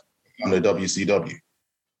WWF on the WCW.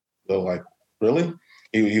 So like, really?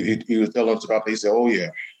 He was telling us about. He said, "Oh yeah,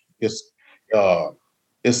 it's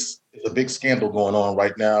a big scandal going on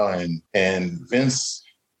right now," and Vince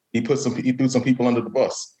he threw some people under the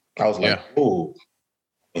bus. I was like, "Oh,"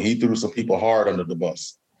 and he threw some people hard under the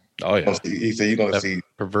bus. Oh yeah. He said, "You're going to see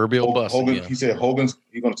proverbial bus." Hogan. He said, "You're going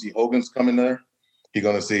to see Hogan's coming there. You're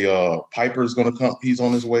going to see Piper's going to come. He's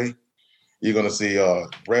on his way. You're going to see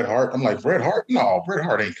Bret Hart." I'm like, "Bret Hart? No, Bret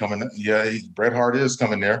Hart ain't coming there." Yeah, Bret Hart is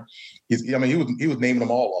coming there. He was naming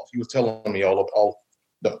them all off. He was telling me all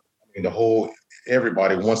the whole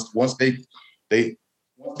everybody. Once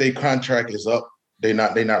their contract is up, they're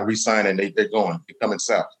not re-signing. They're going. They're coming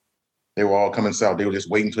south. They were all coming south. They were just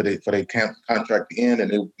waiting for their contract to end,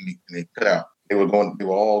 and they cut out. They were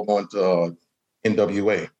all going to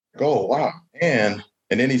NWA. Oh wow! And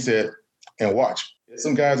then he said, "And watch, there's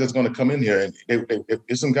some guys that's going to come in here, and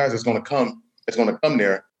there's some guys that's going to come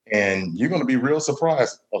there, and you're going to be real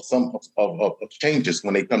surprised of some of changes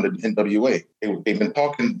when they come to NWA. They've been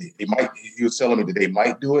talking. He was telling me that they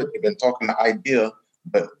might do it. They've been talking the idea,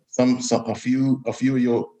 but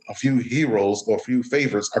a few heroes or a few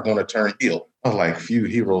favorites are going to turn heel." I was like, few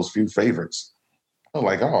heroes, few favorites. I was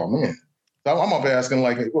like, oh man. So I'm up asking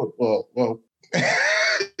like, well,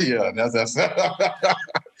 yeah, that's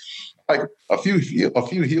like a few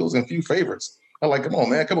heels and few favorirs. I'm like, come on,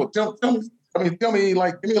 man, come on, tell me,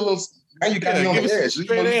 like, give me a little. Now you got me on the edge. You're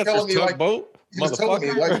telling me like, just telling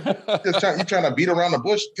me like, you trying to beat around the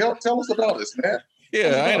bush. Tell us about this, man.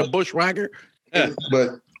 Yeah, I ain't a bushwhacker.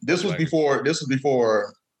 But this was before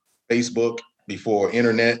Facebook, before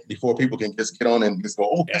internet, before people can just get on and just go,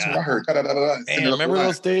 "Oh, that's what I heard." And remember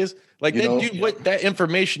those days? Like what that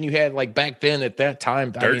information you had like back then at that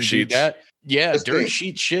time, dirt sheets. Dirt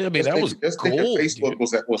sheet shit. I mean, that was gold.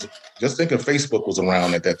 Just think if Facebook was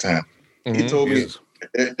around at that time. Mm-hmm. He told me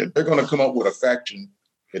that they're going to come up with a faction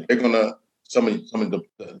that they're going to some of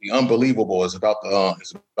the unbelievable is about to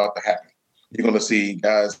happen. You're going to see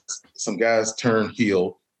some guys turn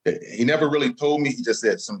heel. He never really told me. He just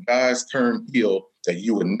said some guys turn heel that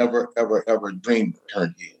you would never, ever, ever dream to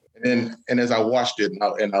turn heel. And as I watched it,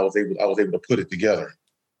 and I was able to put it together.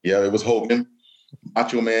 Yeah, it was Hogan,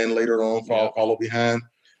 Macho Man later on, follow behind.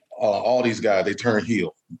 All these guys, they turn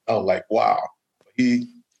heel. I was like, wow. He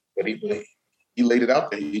laid it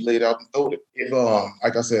out there. He laid out and told it.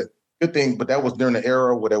 Like I said, good thing, but that was during the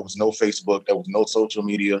era where there was no Facebook, there was no social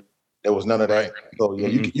media, there was none of that. So yeah,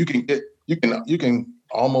 you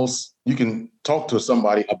can talk to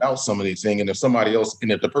somebody about some of these things, and if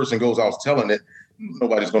the person goes out telling it,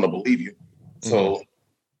 nobody's going to believe you. So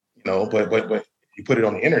but you put it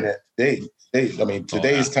on the internet today.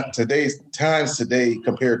 Today's times today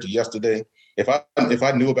compared to yesterday. If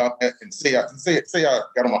I knew about that and say I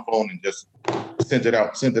got on my phone and just sent it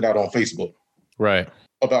out on Facebook, right?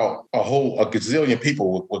 About a gazillion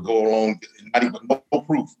people would go along, not even no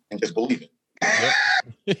proof, and just believe it.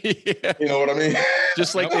 Yeah. You know what I mean?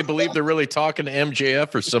 Just like they believe they're really talking to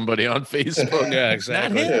MJF or somebody on Facebook. Yeah,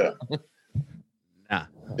 exactly.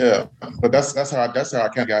 Yeah, but that's how I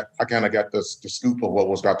kind of got the scoop of what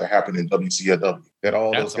was about to happen in WCW. That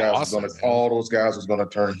all those guys was gonna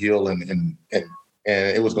turn heel, and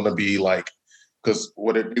it was gonna be like, because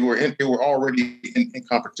they were already in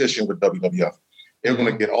competition with WWF. They were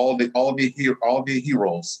gonna get all the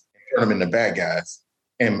heroes, turn them into bad guys,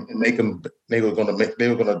 and make them. They were gonna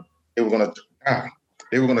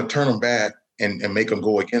turn them bad and make them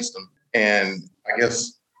go against them. And I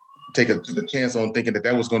guess take a chance on thinking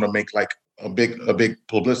that was going to make like a big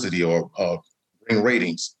publicity or bring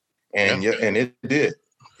ratings, and it did.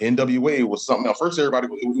 NWA was something else. First,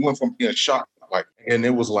 we went from being shocked, and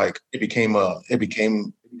it was like it became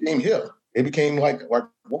hip. It became like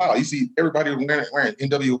wow, you see everybody wearing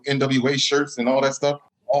NWA shirts and all that stuff.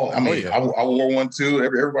 I wore one too.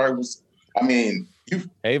 Everybody was.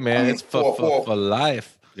 It's for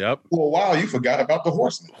life. Yep. For a while, you forgot about the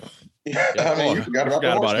Horsemen. You forgot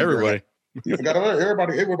about everybody. You forgot about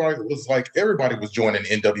everybody. Everybody was joining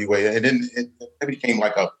NWA, and then it became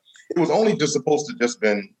like it was only just supposed to just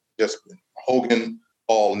been Hogan,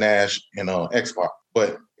 Paul, Nash, and X-Pac,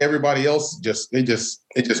 but everybody else just ran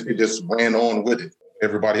on with it.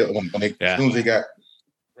 Everybody else, as soon as they got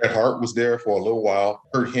Bret Hart was there for a little while,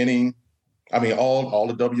 Kurt Hennig. All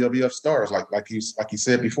the WWF stars, like you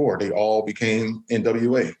said before, they all became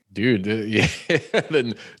NWA. Dude,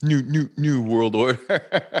 the new world order.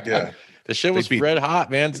 Yeah, the shit was red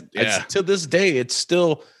hot, man. To this day, it's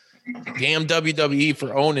still damn WWE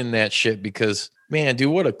for owning that shit, because man,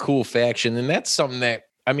 dude, what a cool faction. And that's something that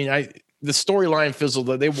the storyline fizzled.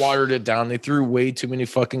 They watered it down. They threw way too many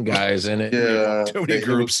fucking guys in it. Yeah, too many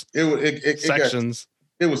groups. It sections.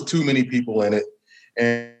 It was too many people in it,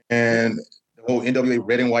 and the whole NWA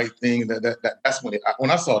red and white thing. That's when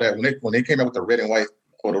I saw that when they came out with the red and white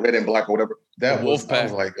or the red and black or whatever. I was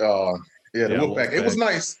like, the Wolfpack. It was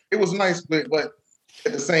nice. It was nice, but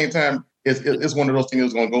at the same time, it's one of those things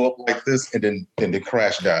that's going to go up like this, and then the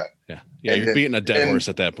crash died. Yeah, you're beating a dead horse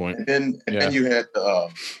at that point. And then you had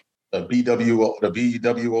the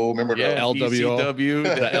BWO, remember the LWO,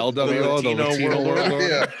 the LWO, the Latino World Order.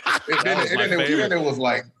 Yeah, and then it was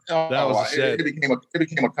like, it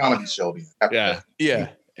became a comedy show. Yeah.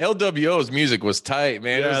 LWO's music was tight,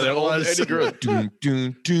 man. Yeah, it was Eddie Guerrero.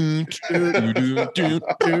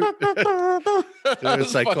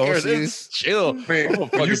 It's like chill.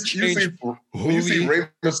 You see Rey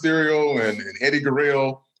Mysterio and Eddie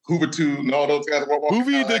Guerrero, Juventud, and all those guys.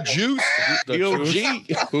 Hoovy the Juice, the OG,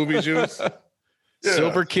 Hoovy Juice,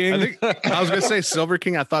 Silver King. I was gonna say Silver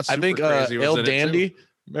King. I think Crazy was El Dandy.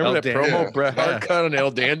 Remember that promo Bret Hart cut on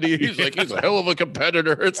El Dandy? He's a hell of a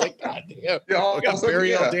competitor. It's like, God damn. I got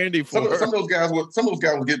Barry El Dandy for some of those guys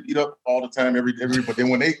would get beat up all the time every but then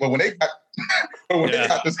when they got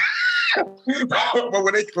this but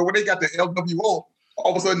when they got the LWO,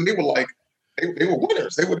 all of a sudden they were like they were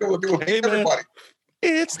winners. They were beating everybody.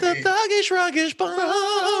 It's the thuggish ruggish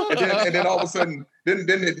bomb. And then all of a sudden then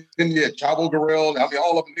you had Chavo Guerrero.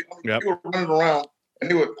 All of them they were running around, and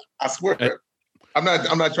they were, I swear. I'm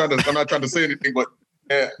not trying to say anything, but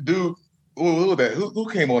dude, who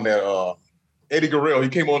came on there? Eddie Guerrero. He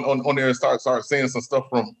came on there and started saying some stuff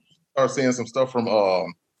from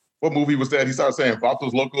what movie was that? He started saying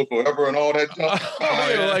 "Vatos Locos Forever" and all that junk.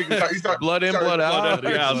 He started blood in, blood out.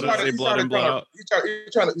 Yeah, I was gonna say blood in, blood out. He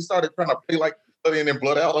started trying to play like blood in and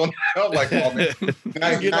blood out. I was like, oh man,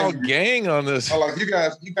 now you all gang on this. I'm like, you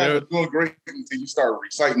guys are doing great until you start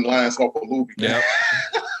reciting lines off a movie. Yeah.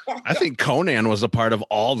 I think Conan was a part of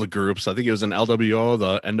all the groups. I think he was in LWO,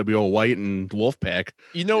 the NWO White, and Wolfpack.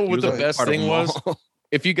 You know what the best thing was?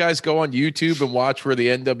 If you guys go on YouTube and watch where the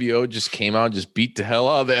NWO just came out and just beat the hell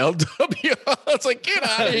out of the LWO, it's like, get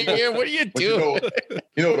out of here. What are you doing?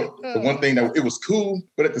 The one thing that it was cool,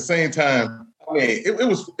 but at the same time, it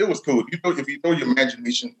was cool. If you throw your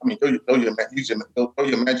imagination, throw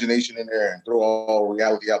your imagination in there and throw all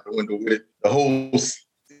reality out the window with it. The whole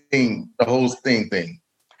thing thing.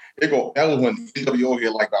 That was when NWO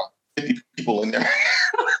had like about 50 people in there.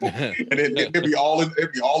 And it'd be all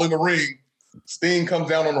in the ring. Sting comes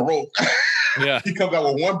down on the rope. Yeah. He comes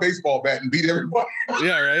out with one baseball bat and beat everybody.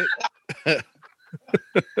 Yeah, right.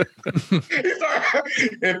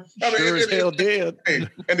 And, sure as hell did. And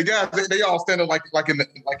the guys, they all standing like in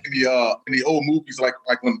the old movies, like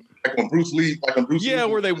when Bruce Lee,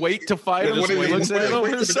 where they wait to fight him. When they looks at him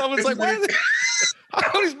and someone's like, "What?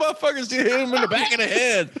 How these motherfuckers did hit him in the back of the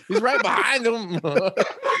head? He's right behind him."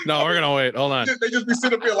 No, we're gonna wait. Hold on. They just be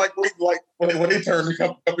sitting up here like when they turn to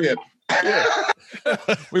come in. Yeah.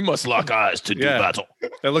 We must lock eyes to do battle.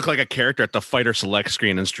 They look like a character at the fighter select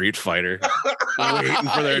screen in Street Fighter, waiting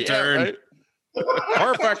for their turn. Right?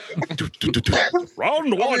 Perfect.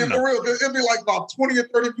 Round one. I mean, for real, it'd be like about 20 or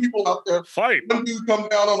 30 people out there. Fight. One dude come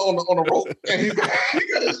down on a rope, and he got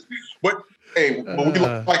but we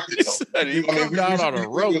look like this. He come down on a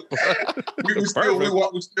rope. We still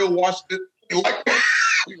watched it.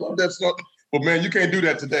 We love that stuff. But man, you can't do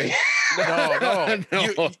that today.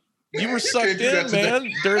 No. You were sucked in,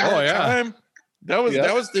 man, during that time. That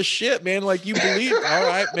was the shit, man. Like, you believe, all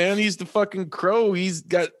right, man, he's the fucking Crow. He's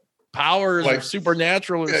got powers like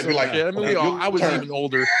supernatural or some shit. I mean, I was even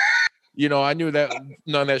older. You know, I knew that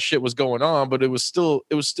none of that shit was going on, but it was still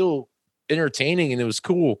entertaining and it was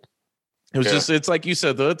cool. It was just, it's like you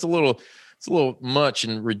said, though, it's a little much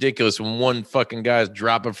and ridiculous when one fucking guy's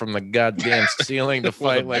dropping from the goddamn ceiling to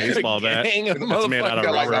fight like a baseball bat. That's made out of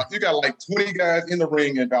rubber. You got like 20 guys in the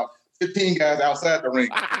ring and about 15 guys outside the ring.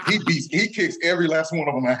 He kicks every last one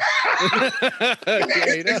of them out.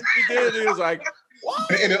 He did. He was like, what?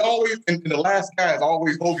 And the last guy is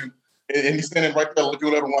always Hogan. And he's standing right there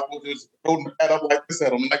looking at him, just holding the hat up like this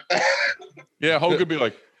at him, like that. Yeah, Hogan be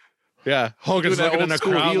like, Hogan's looking in the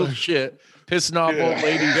crowd. Shit, pissing off old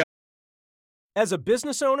ladies. As a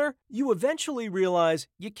business owner, you eventually realize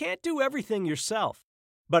you can't do everything yourself.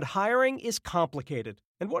 But hiring is complicated.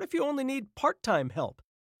 And what if you only need part-time help?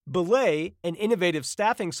 Belay, an innovative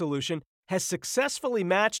staffing solution, has successfully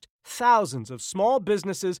matched thousands of small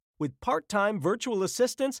businesses with part-time virtual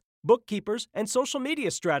assistants, bookkeepers, and social media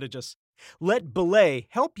strategists. Let Belay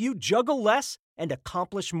help you juggle less and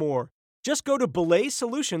accomplish more. Just go to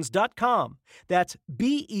belaysolutions.com. That's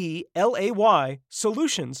BELAY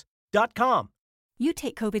solutions.com. You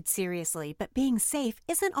take COVID seriously, but being safe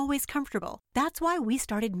isn't always comfortable. That's why we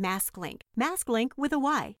started MaskLink. MaskLink with a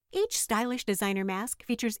Y. Each stylish designer mask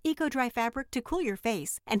features eco-dry fabric to cool your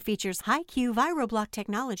face and features high-Q ViroBlock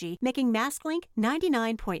technology, making MaskLink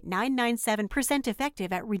 99.997%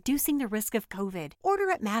 effective at reducing the risk of COVID.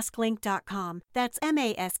 Order at masklink.com. That's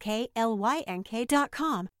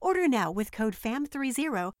MaskLynk.com. Order now with code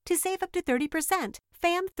FAM30 to save up to 30%.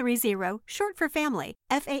 FAM30, short for family.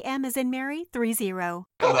 FAM as in Mary, 30. The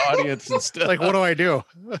audience instead. Like, what do I do?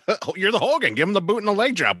 You're the Hogan. Give him the boot and the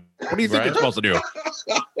leg drop. What do you think you're supposed to do?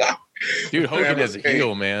 Dude, Hogan is a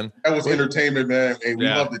heel, man. That was entertainment, man. Hey, we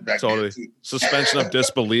loved it back then. Too. Suspension of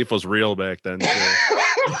disbelief was real back then.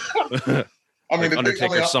 I mean,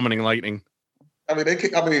 Undertaker summoning lightning. I mean,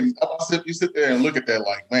 you sit there and look at that,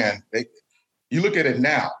 like, man. You look at it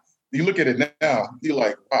now. You're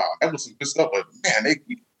like, wow, that was some good stuff. But man,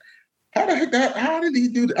 how did he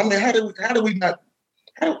do that? I mean, how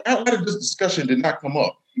did this discussion did not come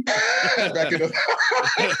up back in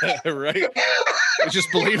the right? I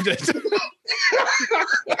just believed it.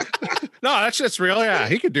 No, that's just real. Yeah,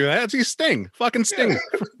 he could do that. He's Sting, fucking Sting.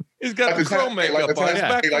 He's got the chrome makeup on.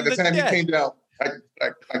 Like the time he came down, like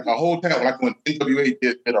the whole time, like when NWA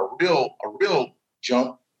did a real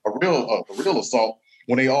jump, a real assault.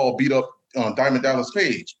 When they all beat up Diamond Dallas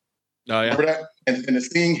Page. Oh, yeah. Remember that? And the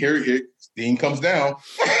Sting, here, Sting comes down.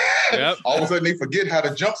 Yep. All of a sudden, they forget how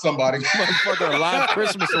to jump somebody. Motherfucker, a live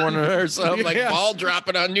Christmas one or something, like ball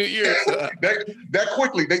dropping on New Year's. that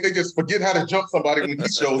quickly, they just forget how to jump somebody when he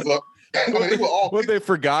shows up. What they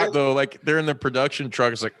forgot, though, like they're in the production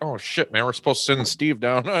truck. It's like, oh, shit, man, we're supposed to send Steve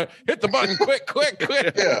down. Hit the button, quick.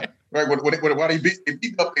 Yeah. Right. While they beat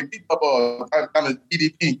up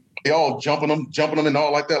DDP. They all jumping them and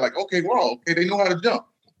all like that. Like, okay, well, okay, they know how to jump.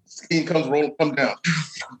 Sting come down.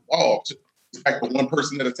 Oh, like one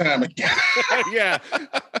person at a time again. Yeah.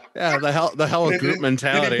 The hell of group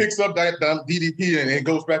mentality. Then he picks up that DDP and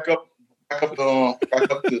goes back up to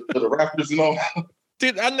the rafters and all.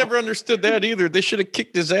 Dude, I never understood that either. They should have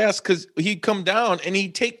kicked his ass because he'd come down and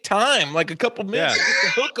he'd take time, like a couple minutes, to get the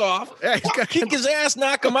hook off. Yeah, he's got to kick his ass,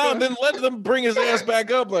 knock him out, and then let them bring his ass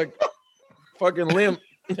back up like fucking limp.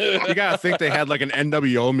 You gotta think they had like an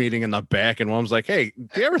NWO meeting in the back, and one was like, "Hey,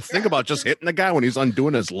 do you ever think about just hitting the guy when he's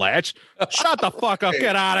undoing his latch? Shut the fuck up,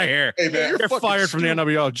 get out of here! Hey, man, you're fired from the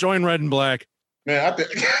NWO. Join Red and Black." Man, I think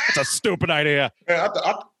it's a stupid idea. Man,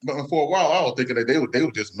 but for a while, I was thinking that they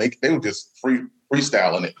would just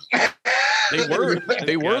freestyling it.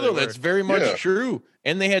 They were though. That's very much true.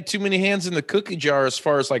 And they had too many hands in the cookie jar as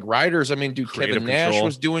far as like writers. I mean, dude, Creative Kevin Nash control.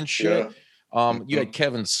 was doing shit. You had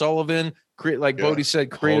Kevin Sullivan, like Bodie said,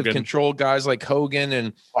 creative Hogan. control guys like Hogan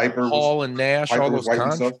and Piper Hall and Nash, all those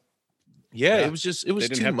stuff. Yeah, it was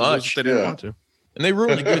too much. They didn't want to. And they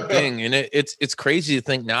ruined a good thing. And it's crazy to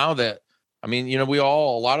think now that, I mean, you know,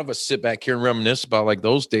 a lot of us sit back here and reminisce about like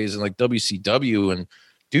those days and like WCW. And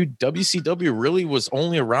dude, WCW really was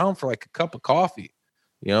only around for like a cup of coffee.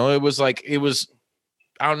 You know, it was, I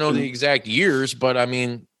don't know the exact years, but I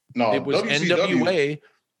mean, it was WCW. NWA,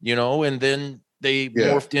 you know, and then they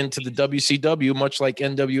morphed into the WCW, much like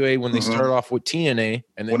NWA when they started off with TNA.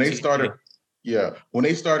 And then when they started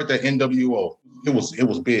the NWO, it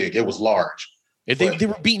was big, it was large. They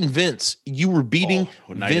were beating Vince. You were beating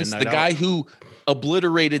Vince, the guy who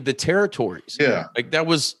obliterated the territories. Yeah, like that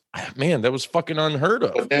was fucking unheard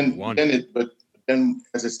of. But then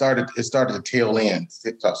as it started to tail end.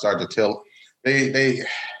 It started to tail. They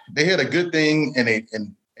had a good thing, and they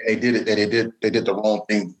did it. They did the wrong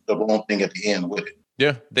thing at the end with it.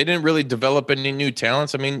 Yeah, they didn't really develop any new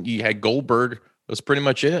talents. I mean, you had Goldberg. That's pretty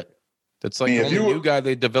much it. That's like the only new guy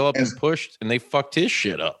they developed and pushed, and they fucked his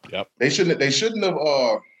shit up. Yep. They shouldn't have tried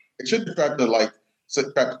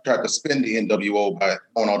to spin the NWO by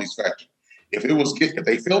on all these factors. If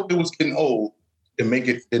they felt it was getting old, then make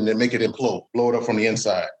it implode, blow it up from the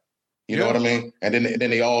inside. You know what I mean? And then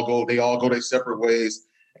they all go their separate ways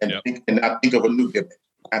and not think of a new gimmick.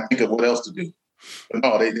 I think of what else to do. But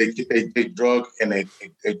no, they drug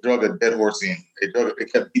a dead horse in. They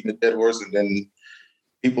kept beating the dead horse, and then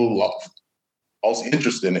people lost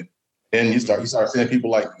interest in it. And you start seeing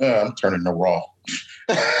people like, I'm turning to Raw.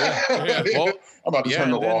 I'm about to turn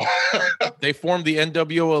to Raw. They formed the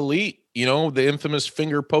NWO Elite, you know, the infamous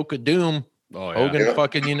finger poke of doom. Oh, yeah. Hogan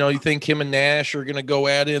fucking, you know, you think him and Nash are gonna go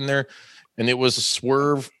at it in there, and it was a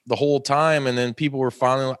swerve the whole time. And then people were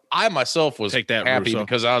finally, I myself was happy Russo.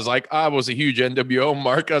 Because I was like, I was a huge NWO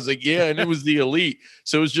mark. I was like, yeah, and it was the Elite,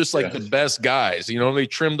 so it was just like the best guys. You know, they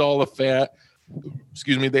trimmed all the fat.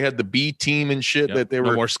 Excuse me, they had the B team and shit that they were.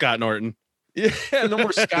 No more Scott Norton. Yeah, no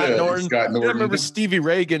more Scott Norton. I remember Stevie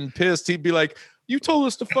Ray getting pissed. He'd be like, you told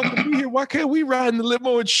us to fucking be here. Why can't we ride in the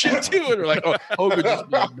limo and shit too? And they're like, oh, Hogan just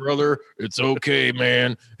be like, brother, it's okay,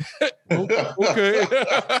 man. Okay.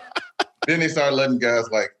 Then they started letting guys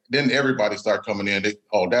then everybody started coming in.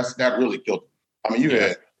 That really killed them. I mean, you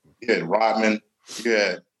had Rodman, you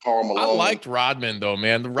had Karl Malone. I liked Rodman though,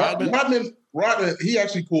 man. Rodman, he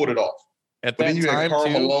actually pulled it off. At that time, you had Karl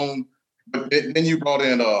Malone, but then you brought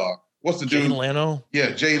in what's the dude? Jay Leno. Yeah,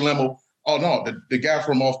 Jay Leno. Oh no, the guy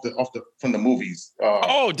from from the movies.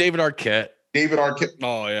 David Arquette. David Arquette.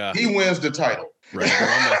 Oh yeah, he wins the title. Ready to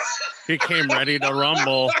rumble. He came ready to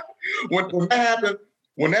rumble. When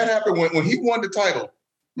that happened, when he won the title,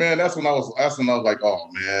 man, that's when I was like, oh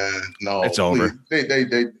man, no, it's over.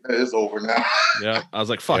 It's over now. Yeah, I was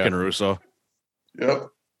like, fucking Russo. Yep,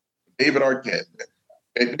 David Arquette.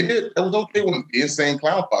 And that was okay when the Insane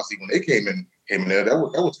Clown Posse, when they came in there, that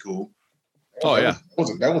was cool. That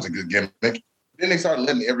was a good gimmick. Then they started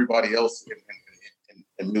letting everybody else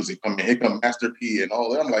in music come in. Here come Master P and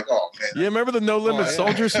all that. I'm like, oh man. Yeah, remember the No Limit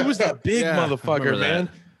Soldiers? Who was that big motherfucker, man?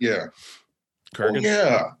 Yeah. Kurgan.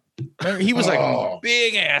 Yeah. He was like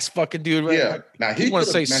big ass fucking dude. Right? Yeah. Now he want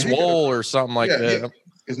to say Swole or something like that. Yeah.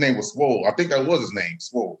 His name was Swole. I think that was his name,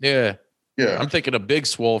 Swole. Yeah. Yeah. I'm thinking of Big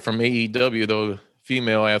Swole from AEW though.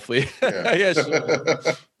 Female athlete. Yeah,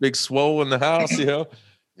 big Swole in the house, you know.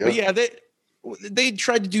 Yep. But yeah, they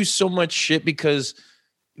tried to do so much shit because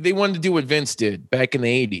they wanted to do what Vince did back in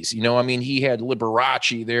the 80s. You know, I mean, he had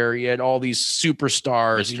Liberace there. He had all these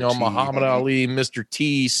superstars, Mr. T, Muhammad Ali, Mr.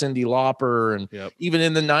 T, Cyndi Lauper, and even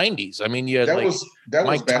in the 90s. I mean, you had that was back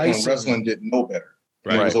Tyson. When wrestling didn't know better.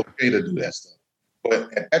 Right. It was okay to do that stuff.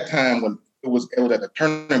 But at that time, when it was at a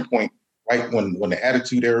turning point, right when the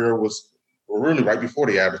Attitude Era was. Really, right before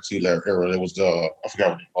the Attitude Era, there was I forgot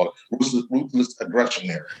what they called it, Ruthless Aggression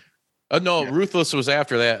era. No, Ruthless was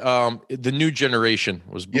after that. The New Generation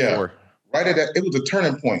was before. Yeah, right at that, it was a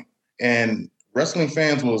turning point, and wrestling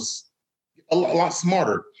fans was a lot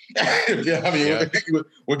smarter. We're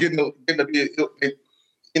getting to be,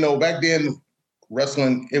 you know, back then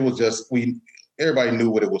wrestling, it was just everybody knew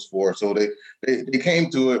what it was for, so they came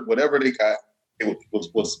to it, whatever they got, it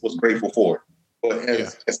was grateful for it. But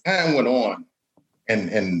as time went on, and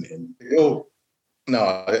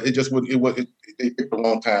No, it just would. It took a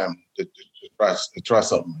long time to try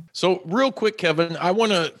something. So real quick, Kevin, I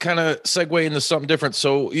want to kind of segue into something different.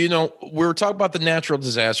 So, we were talking about the natural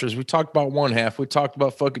disasters. We talked about one half. We talked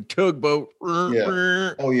about fucking Tugboat.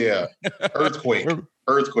 Yeah. Oh yeah. Earthquake.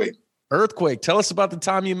 Tell us about the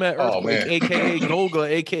time you met Earthquake, aka Golga,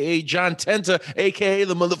 aka John Tenta, aka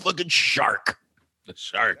the motherfucking shark. The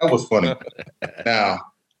shark. That was funny. Now,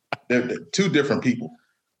 they're two different people.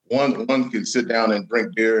 One can sit down and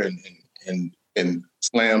drink beer and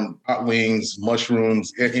slam hot wings,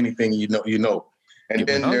 mushrooms, anything you know. And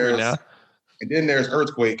then there's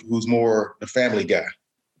Earthquake, who's more the family guy.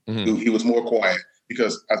 Mm-hmm. He was more quiet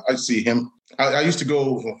because I see him. I used to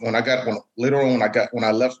go when I got out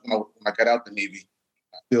the Navy.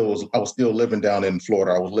 I was still living down in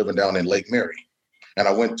Florida. I was living down in Lake Mary, and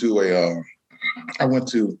I went to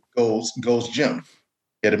Gold's Gym.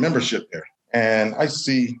 He had a membership there, and I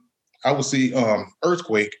would see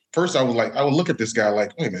Earthquake. First, I would look at this guy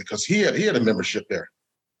like, wait a minute, because he had a membership there.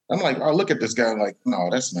 I'm like, I look at this guy like, no,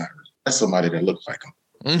 that's somebody that looks like him.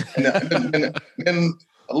 and then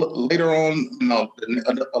later on,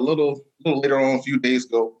 a little later on, a few days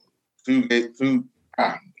go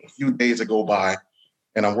by,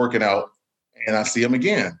 and I'm working out, and I see him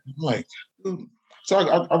again. I'm like, dude. So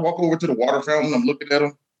I walk over to the water fountain. I'm looking at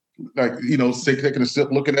him, like, taking a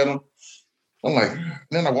sip, looking at him. I'm like,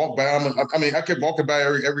 then I walk by him. I kept walking by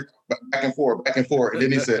every back and forth. And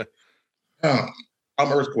then he said, I'm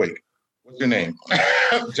Earthquake. What's your name?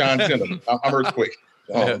 John Tenta. I'm Earthquake.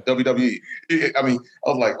 WWE. I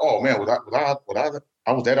was like, oh man, was I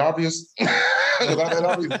was that obvious? Was I that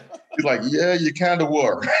obvious? He's like, yeah, you kind of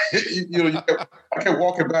were. I kept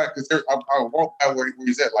walking back because I walked by where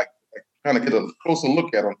he's at, like trying to get a closer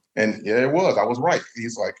look at him. And yeah, it was. I was right.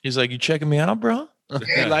 He's like, you checking me out, bro?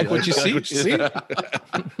 You like what you see?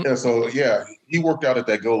 Yeah, so yeah, he worked out at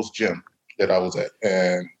that Gold's Gym that I was at.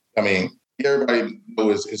 And everybody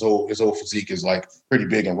knows his whole physique is like pretty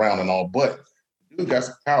big and round and all, but dude got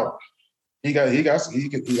some power.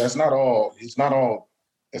 It's not all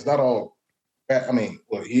fat.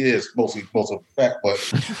 He is mostly fat, but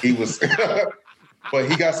he was but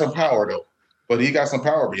he got some power though. But he got some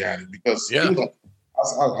power behind it because I was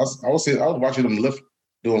watching him lifting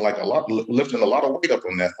a lot of weight up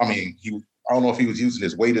on that. I don't know if he was using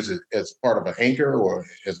his weight as part of an anchor or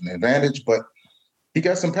as an advantage, but he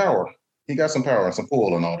got some power. He got some power and some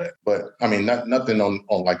pull and all that. But nothing on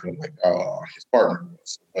like his partner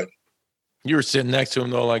was. But you were sitting next to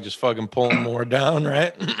him though, like just fucking pulling more down,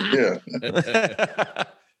 right? Yeah.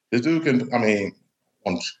 This dude can.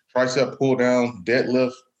 On tricep pull down,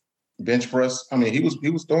 deadlift, bench press. He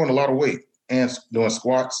was throwing a lot of weight and doing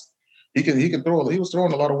squats. He was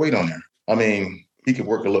throwing a lot of weight on there. He could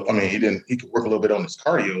work a little. He could work a little bit on his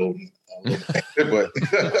cardio. But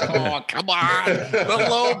oh, come on. The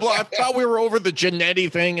low blood. I thought we were over the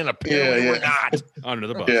Genetti thing, and apparently we're not. Under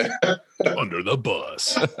the bus. Yeah. Under the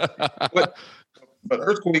bus. But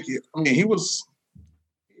Earthquake, he was.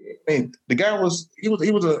 The guy was. He was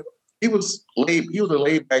a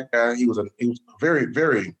laid back guy. He was very,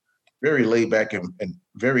 very, very laid back and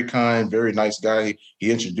very kind, very nice guy.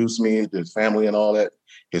 He introduced me to his family and all that.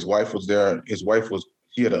 His wife was there.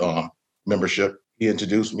 She had a membership. He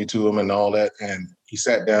introduced me to him and all that. And he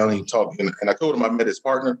sat down and he talked. And I told him I met his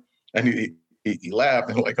partner. And he laughed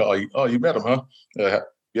and like, oh, you met him, huh?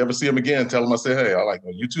 You ever see him again? Tell him I said, hey,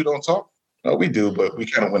 you two don't talk? No, we do, but we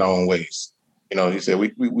kind of went our own ways. He said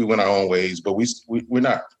we went our own ways, but we're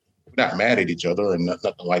not mad at each other and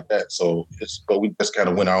nothing like that. But we just kind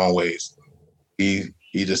of went our own ways. He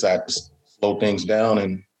decided to slow things down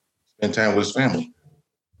and spend time with his family.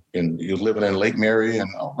 And he was living in Lake Mary, and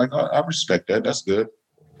I respect that. That's good.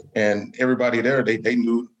 And everybody there, they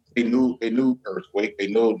knew Earthquake. They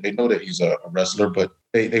know that he's a wrestler, but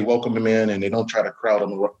they welcome him in and they don't try to crowd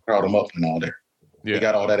him up and all that. Yeah. They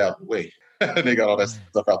got all that out the way. They got all that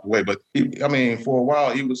stuff out the way. But for a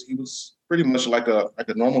while, he was pretty much like a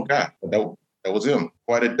normal guy. That was him.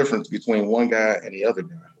 Quite a difference between one guy and the other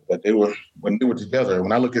guy. But when they were together,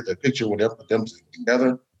 when I look at the picture when they put them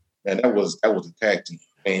together, and that was a tag team.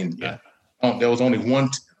 There was only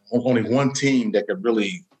one team that could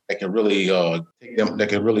really take them, that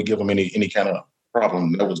could really give them any kind of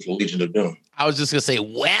problem. That was the Legion of Doom. I was just gonna say,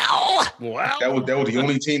 that was the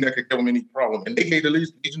only team that could give them any problem, and they gave the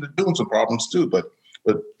Legion of Doom some problems too. But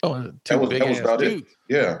that was about it.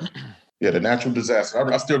 Yeah, the natural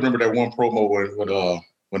disaster. I still remember that one promo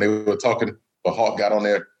when they were talking. The Hawk got on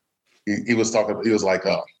there. He was talking. He was like,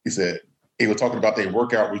 he said he was talking about their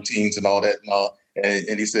workout routines and all that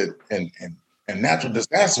and he said, and natural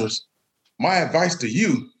disasters. My advice to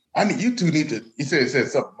you you two need to, he said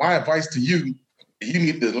something. My advice to you, you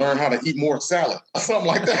need to learn how to eat more salad or something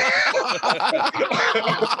like that.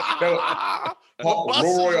 Roll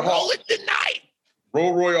Royal Hawk.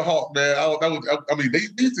 Roll Royal Hawk, man. I mean, they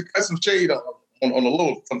used to cut some shade on the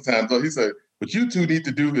low sometimes. So he said, what you two need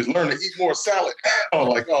to do is learn to eat more salad. I was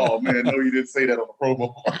like, oh, man, no, you didn't say that on the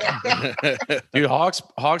promo. Dude,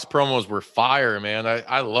 Hawk's promos were fire, man.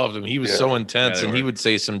 I loved him. He was so intense, and he would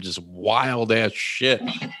say some just wild-ass shit.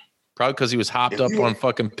 Probably because he was hopped up on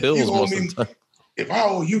fucking pills most of the time. If I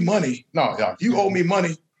owe you money, if you owe me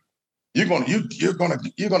money, you're gonna.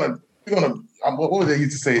 What was it he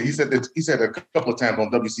used to say? He said a couple of times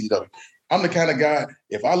on WCW. I'm the kind of guy.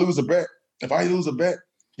 If I lose a bet,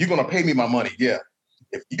 you're gonna pay me my money. Yeah.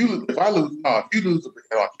 If you lose a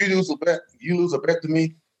bet to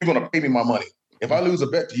me, you're gonna pay me my money. If I lose a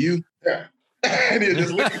bet to you, yeah. And he'll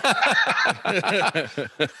just leave.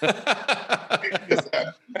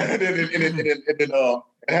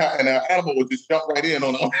 and Animal would just jump right in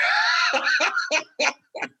on him.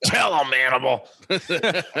 Tell them, Animal.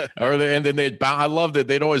 And then they'd bounce. I loved it.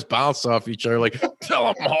 They'd always bounce off each other, like, tell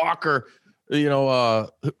them, Hawker.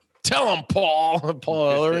 Tell them, Paul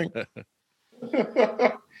Ellering.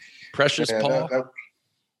 Precious Paul.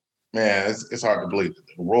 It's hard to believe. The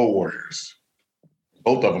Road Warriors,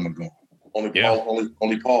 both of them are gone.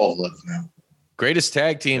 Only Paul's left now. Greatest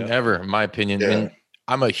tag team ever, in my opinion. Yeah. And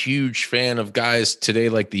I'm a huge fan of guys today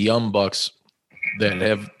like the Young Bucks that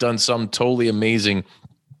have done something totally amazing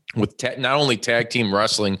with not only tag team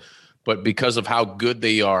wrestling, but because of how good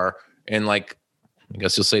they are. And like, I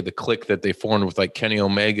guess you'll say the clique that they formed with like Kenny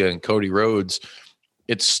Omega and Cody Rhodes,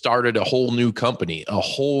 it started a whole new company, a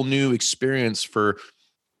whole new experience for,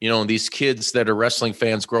 these kids that are wrestling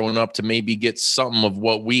fans growing up to maybe get something of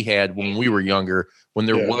what we had when we were younger, when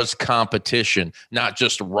there was competition, not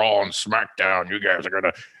just Raw and SmackDown. You guys are going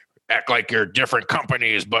to act like you're different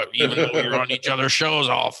companies, but even though you're on each other's shows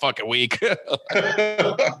all fucking week. Yep.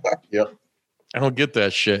 I don't get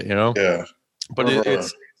that shit, Yeah. But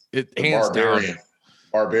it's hands down.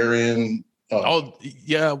 Barbarian.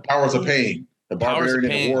 Powers of Pain. The Barbarian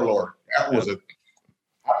and the Warlord. That was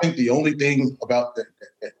I think the only thing about the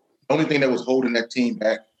only thing that was holding that team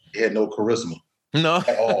back, they had no charisma. No.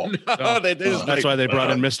 At all. That's why they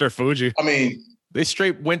brought in Mr. Fuji. I mean, they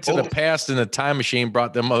straight went to the past in a time machine,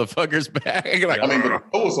 brought them motherfuckers back. Like, but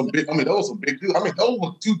those were some big dudes. I mean, those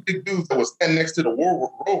were two big dudes that was standing next to the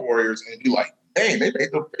Road Warriors and be like, dang, they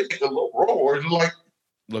made the little Road Warriors look like,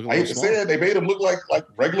 I hate to say it, they made them look like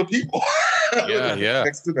regular people. Yeah.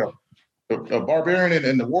 Next to them. The Barbarian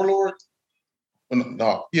and the Warlord.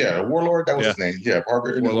 The Warlord, that was his name. Yeah,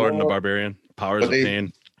 Barbarian. Warlord and the Barbarian. Powers of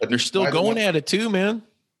Pain. But they're still going at it too, man.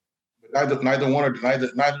 Neither of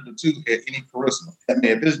the two had any charisma. I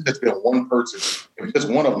mean, if it's just been one person, if just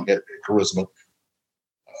one of them had charisma,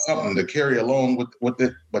 something to carry along with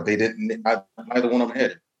it, but they didn't. Neither one of them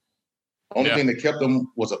had it. The only thing that kept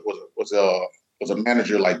them was a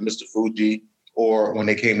manager like Mr. Fuji, or when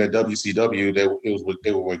they came to WCW, they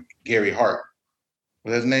were with Gary Hart.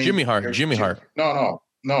 What's his name? Jimmy Hart. No.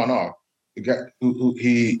 The guy who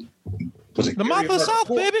he was it. The Mouth of the South,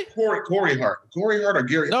 baby. Corey Hart. Corey Hart or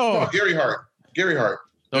Gary? No, Gary Hart. Gary Hart.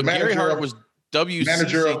 No, Gary Hart was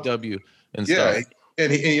WCW and stuff. Yeah,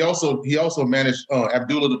 and he also managed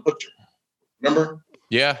Abdullah the Butcher. Remember?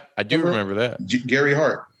 Yeah, I do remember that. Gary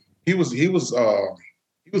Hart. He was a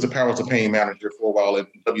Powers of Pain manager for a while in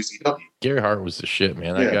WCW. Gary Hart was the shit,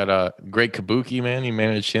 man. Yeah. I got Great Kabuki, man. He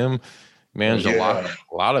managed him. Managed a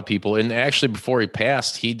lot of people, and actually before he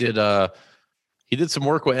passed, he did some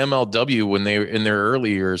work with MLW when they were in their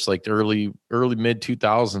early years, like the early mid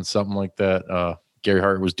 2000s, something like that. Gary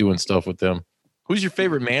Hart was doing stuff with them. Who's your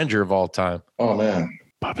favorite manager of all time? Oh man,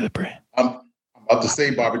 Bobby the Brain. I'm about to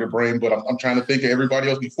say Bobby the Brain, but I'm trying to think of everybody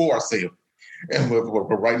else before I say him. And but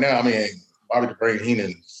right now, I mean, Bobby the Brain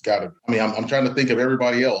Heenan's got to. I mean, I'm trying to think of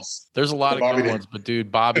everybody else. There's a lot of good ones, but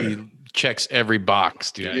dude, Bobby checks every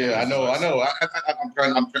box, dude. Yeah, I know. I'm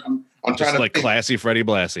trying just to like think. classy Freddie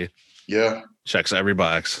Blassie. Yeah, checks every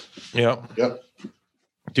box. Yep.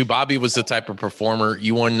 Dude, Bobby was the type of performer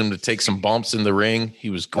you wanted him to take some bumps in the ring. He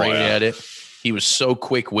was great at it. He was so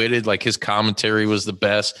quick-witted. Like his commentary was the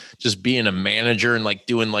best. Just being a manager and like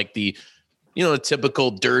doing like the, the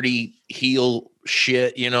typical dirty heel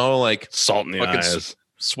shit. Like salt in the eyes,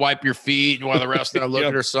 swipe your feet while the rest are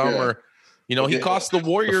looking or something. Or, he cost the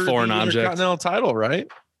Warrior the Continental title,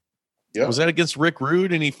 right? Yeah. Was that against Rick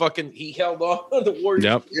Rude? And he held on to the Warrior.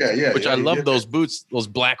 Yep. Yeah. Which I love those boots, those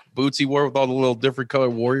black boots he wore with all the little different colored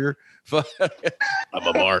Warrior. I'm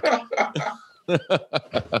a mark. That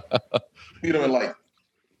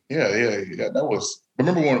was,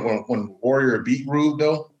 Remember when Warrior beat Rude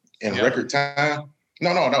though in record time? No,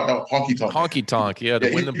 Honky Tonk. Honky Tonk, yeah,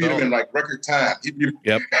 to win the beat him belt in like record time.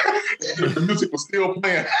 Yep. The music was still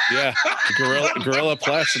playing. Yeah, Gorilla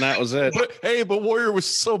Press, and that was it. But Warrior was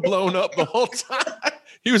so blown up the whole time.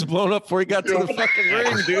 He was blown up before he got to the fucking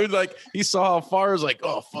ring, dude. Like he saw how far. It was like,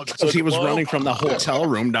 oh fuck. So he was running from the hotel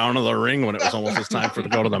room down to the ring when it was almost his time to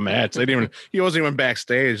go to the match. He wasn't even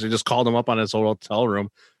backstage. They just called him up on his hotel room.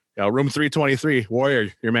 Room 323,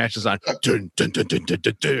 Warrior, your match is on. Dun, dun, dun, dun, dun,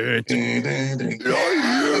 dun, dun, dun.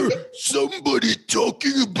 I hear somebody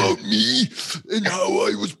talking about me and how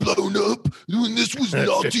I was blown up when this was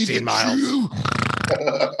not even true.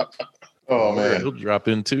 Oh man, he'll drop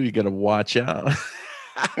in too. You got to watch out.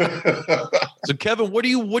 So Kevin, what are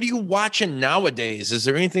you watching nowadays? Is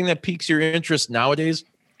there anything that piques your interest nowadays?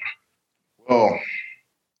 Well,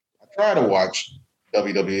 I try to watch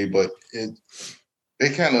WWE, but they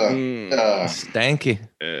kind of stanky.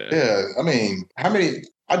 Yeah, I mean, how many?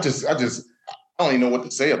 I don't even know what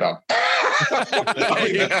to say about it.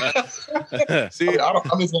 See,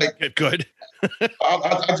 I'm just like good.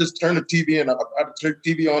 I just turn the TV and I turn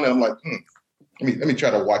the TV on and I'm like, let me try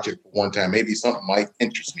to watch it for one time. Maybe something might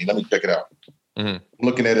interest me. Let me check it out. Mm-hmm. I'm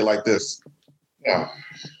looking at it like this. Yeah.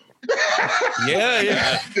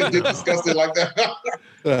 Yeah. Get disgusted like that.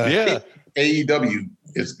 Yeah. AEW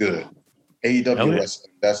is good. AEW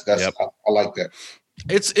wrestling. That's yep. I like that.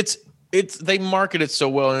 It's they market it so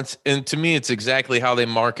well, and to me, it's exactly how they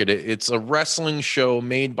market it. It's a wrestling show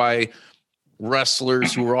made by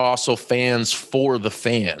wrestlers who are also fans for the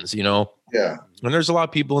fans. Yeah. And there's a lot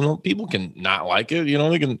of people, and people can not like it.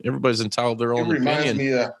 Everybody's entitled to their own opinion.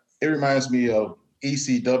 It reminds me of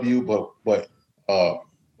ECW, but a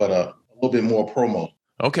little bit more promo.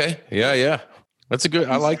 Okay. Yeah. That's a good.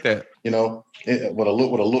 I like that. With a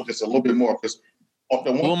look, it's a little bit more because a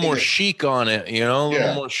little more chic on it. A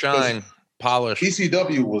little more shine, polish.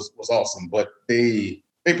 ECW was awesome, but they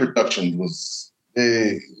production was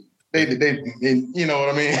they you know what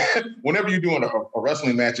I mean. Whenever you're doing a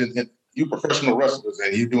wrestling match and you professional wrestlers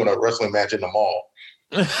and you're doing a wrestling match in the mall.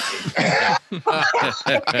 I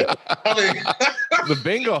mean, the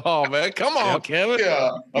bingo hall, man. Come on, Kevin.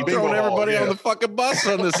 Yeah, you're throwing everybody on the fucking bus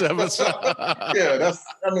on this episode. Yeah, that's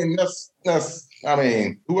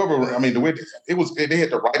whoever. I mean, the way it was, they had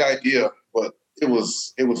the right idea, but it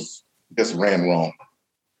was just ran wrong.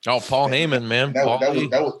 Oh, Paul Heyman, man. That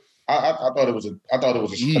was. I thought it was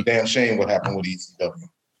a damn shame what happened with ECW,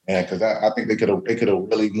 man. Because I think they could have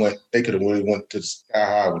really went to sky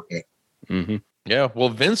high with that. Mm-hmm. Yeah, well,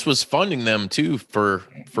 Vince was funding them too for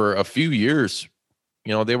a few years.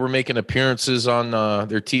 They were making appearances on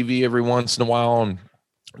their TV every once in a while, and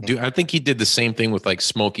I think he did the same thing with like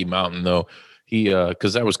Smoky Mountain though. He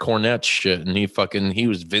because that was Cornette's shit, and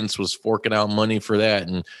Vince was forking out money for that,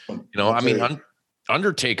 and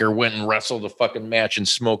Undertaker went and wrestled a fucking match in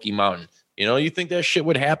Smoky Mountain. You think that shit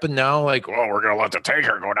would happen now? Like, we're gonna let the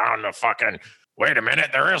Taker go down the fucking. Wait a minute,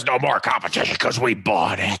 there is no more competition because we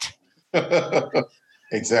bought it.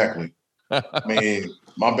 Exactly. I mean,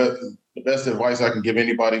 the best advice I can give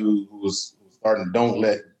anybody who's starting: don't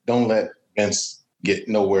let Vince get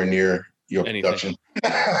nowhere near your production.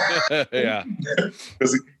 Yeah,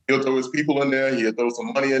 because he'll throw his people in there, he'll throw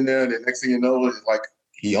some money in there, and the next thing you know, it's like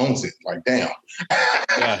he owns it. Like, damn.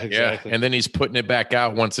 Yeah, exactly. Yeah. And then he's putting it back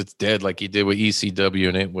out once it's dead, like he did with ECW,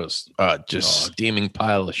 and it was just steaming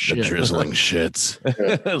pile of shit. The drizzling shits.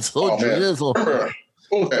 It's so drizzle.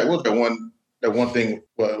 What was that one thing?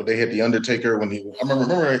 Well, they had the Undertaker when I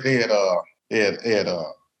remember they had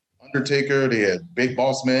Undertaker, they had Big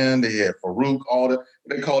Boss Man, they had Farouk, all that.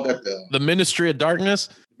 They called that the Ministry of Darkness.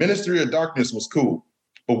 Ministry of Darkness was cool,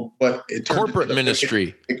 but it turned corporate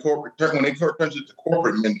ministry. When they turned it to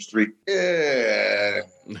corporate ministry, that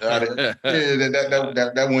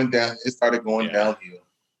went down. It started going downhill.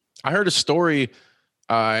 I heard a story.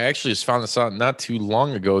 I actually just found this out not too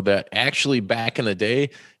long ago that actually back in the day,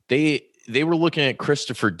 they were looking at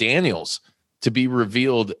Christopher Daniels to be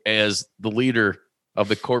revealed as the leader of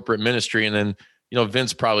the corporate ministry. And then,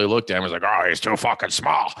 Vince probably looked at him and was like, oh, he's too fucking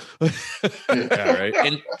small. Yeah, right.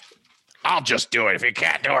 And I'll just do it. If you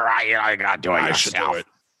can't do it right, you got to do it yourself. Should do it.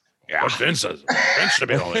 Yeah. What Vince says. Vince should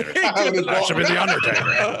be the leader. I should be the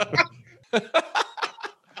Undertaker.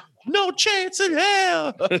 No chance in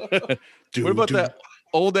hell. What about that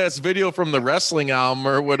old ass video from the wrestling album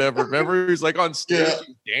or whatever? Remember, he's like on stage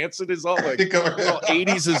dancing. Is all like all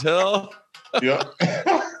 80s as hell. Yeah.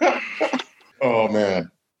 Oh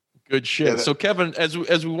man, good shit. Yeah, so Kevin, as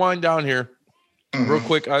we wind down here, real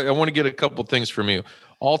quick, I want to get a couple things from you.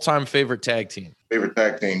 All-time favorite tag team. Favorite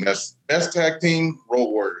tag team. That's best tag team.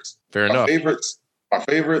 Road Warriors. Fair enough. My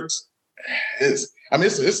favorites is, I mean,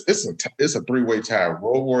 it's a three-way tie.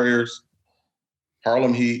 Road Warriors,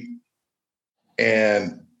 Harlem Heat,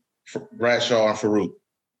 and Bradshaw and Farouk.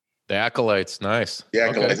 The Acolytes, nice. The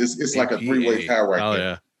Acolytes. Okay. It's like a three-way tie right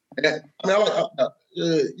there. Yeah. And, I mean, I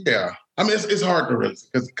like, yeah. I mean, it's hard to really,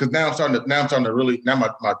 because now I'm starting to really, now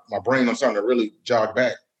my brain, I'm starting to really jog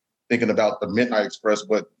back thinking about the Midnight Express,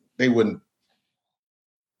 but they wouldn't.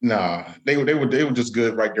 Nah, they were just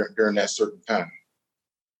good right during that certain time.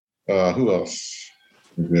 Who else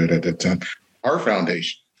was good at that time? Heart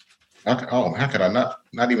Foundation. How could I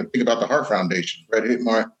not even think about the Heart Foundation? Red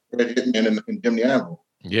Hitman and Jim the Anvil.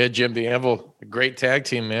 Yeah, Jim the Anvil, a great tag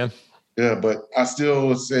team, man. Yeah, but I still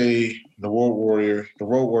would say the Road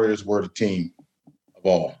Warriors were the team of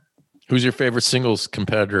all. Who's your favorite singles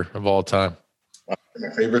competitor of all time? My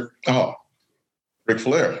favorite? Ric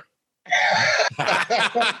Flair.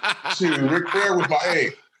 Shoot, Ric Flair was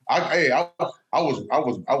my I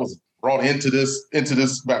was brought into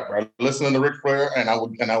this background listening to Ric Flair, and I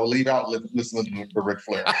would leave out listening to Ric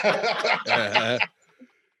Flair.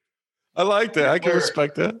 I like that. I can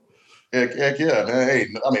respect that. Heck yeah, man. Hey,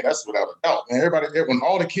 I mean, that's without a doubt, man. When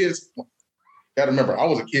all the kids, gotta remember, I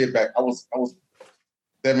was a kid back. I was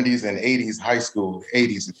 70s and 80s high school,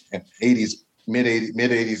 80s and 80s, mid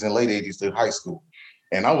 80s and late 80s to high school.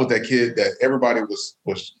 And I was that kid that everybody was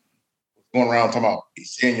going around talking about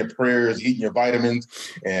saying your prayers, eating your vitamins,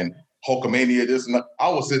 and Hulkamania, this and that. I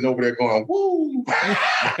was sitting over there going, woo!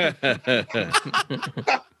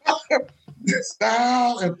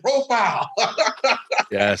 Style and profile.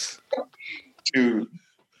 Yes. Dude,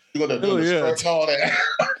 you gonna do and all that.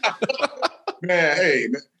 Man, hey,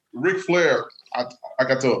 Ric Flair, I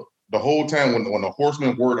got to the whole time when the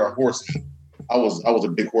Horsemen were the Horsemen, I was a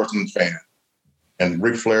big Horseman fan. And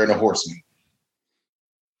Ric Flair and the Horsemen.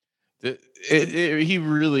 He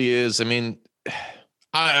really is. I mean,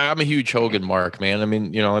 I'm a huge Hogan mark, man. I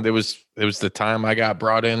mean, you know, there was the time I got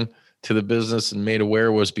brought in to the business and made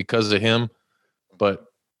aware was because of him. But,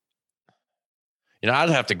 you know, I'd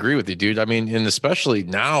have to agree with you, dude. I mean, and especially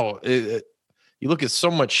now, you look at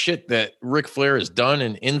so much shit that Ric Flair has done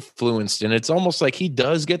and influenced, and it's almost like he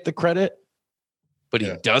does get the credit, but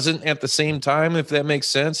he doesn't at the same time, if that makes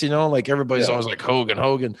sense. You know, like everybody's always like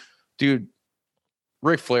Hogan. Dude,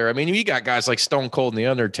 Ric Flair. I mean, you got guys like Stone Cold and The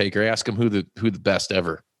Undertaker. Ask them who the best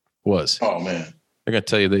ever was. Oh, man. They're going to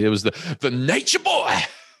tell you that it was the Nature Boy.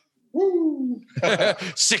 Woo!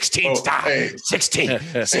 16 style. Hey. 16.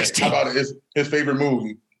 How about his favorite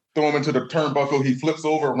move? Throw him into the turnbuckle. He flips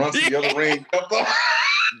over and runs to the other ring.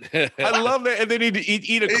 I love that. And then he'd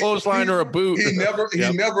eat a clothesline or a boot.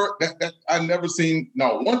 I never seen.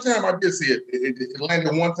 No, one time I did see it. It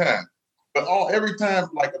landed one time, but every time,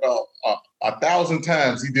 like about 1,000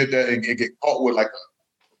 times, he did that and get caught with like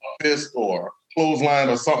a fist or a clothesline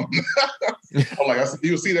or something. I'm like,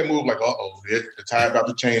 you'll see that move, like, the tide about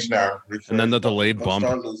to change now. And then the delayed bump.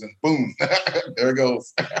 Start losing. Boom. There it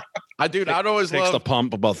goes. I'd always takes the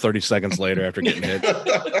pump about 30 seconds later after getting hit.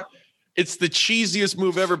 It's the cheesiest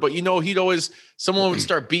move ever, but you know, someone would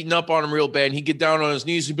start beating up on him real bad, and he'd get down on his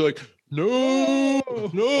knees and be like,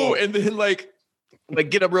 no, and then like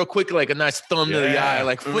get up real quick, like a nice thumb to the eye,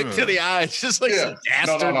 like flick to the eye. It's just like some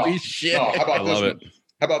dastardly shit. No, how about this one?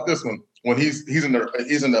 How about this one? When he's in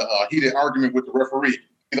the heated argument with the referee,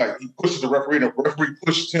 he pushes the referee, and the referee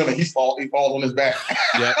pushes him, and he falls on his back.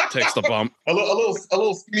 Yeah, takes the bump. a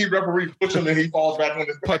little skinny referee pushes him, and he falls back on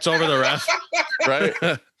his back. Puts over the ref.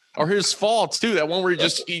 Right. Or his faults too. That one where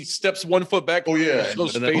he steps 1 foot back. Oh yeah,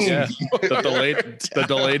 the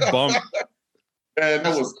delayed bump. And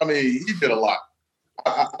that was. I mean, he did a lot.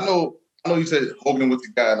 I know you said Hogan was the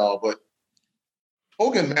guy and all, but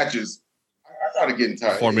Hogan matches, I started getting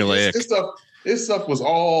tired. Formulaic. This stuff was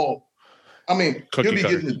all. I mean,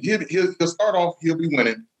 he'll start off. He'll be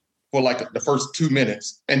winning for like the first 2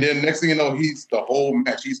 minutes, and then next thing you know, he's the whole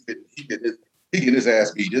match. He get his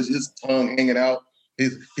ass beat. His tongue hanging out.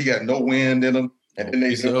 He got no wind in him, and then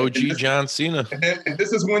he's the OG John Cena. And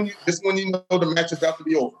this is when you know the match is about to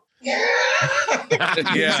be over. Yeah. You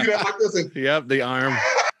see that like this? Yep, the arm.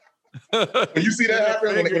 When you see that happen,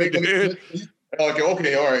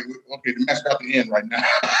 okay, all right, okay, the match about to end right now.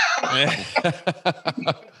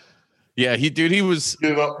 Yeah, he was.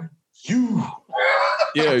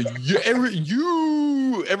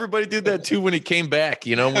 Everybody did that too when he came back.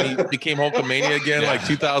 You know, when he became Hulkamania again, like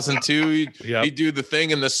 2002, he'd do the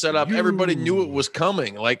thing and the setup. Everybody knew it was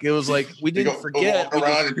coming. Like it was like we didn't forget. And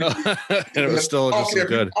it was still just as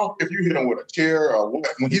good. If you hit him with a chair or what,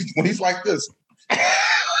 when he's like this,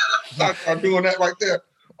 I'm doing that right there.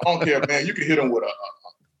 I don't care, man. You can hit him with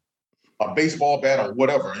a baseball bat or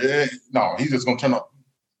whatever. No, he's just gonna turn up.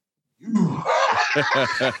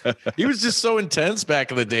 He was just so intense back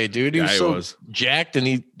in the day, dude. He Yeah, was jacked, and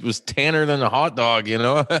he was tanner than a hot dog, you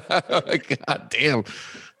know. God damn.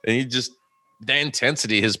 And he just the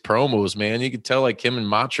intensity, his promos, man. You could tell like him and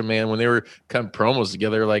Macho Man when they were cutting promos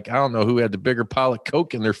together, like I don't know who had the bigger pile of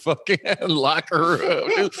coke in their fucking locker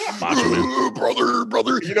room. Macho Man.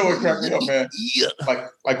 brother. You know what cracked me up, man? Yeah.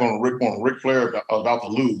 Like when Ric Flair about to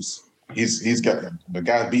lose. He's got the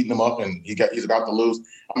guy beating him up, and he's about to lose.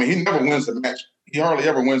 I mean, he never wins the match. He hardly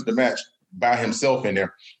ever wins the match by himself in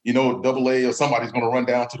there. You know, Double A or somebody's going to run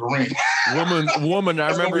down to the ring. Woman.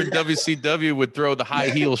 I remember in WCW would throw the high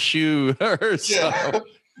heel shoe or something.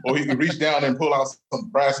 Or he could reach down and pull out some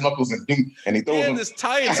brass knuckles and he throws them. This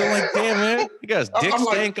tights. I'm like, damn, man, you guys dick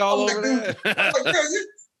stank all over that. I'm like, man,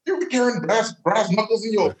 you be carrying brass knuckles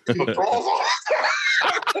in your drawers on.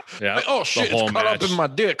 Yeah. Like, oh shit, it's caught up in my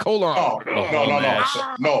dick. Hold on.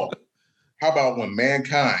 No. How about when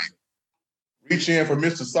Mankind reach in for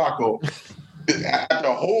Mr. Sacco after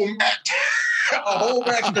a whole match? A whole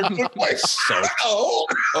match took place.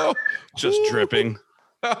 Just dripping.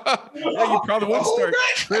 Yeah, you probably would start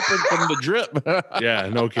tripping from the drip. Yeah,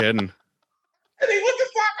 no kidding. And he went to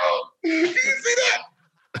Sacco. Did you see that?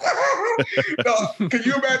 No, can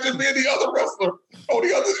you imagine being the other wrestler on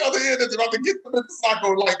the other end that's about to get to Mr.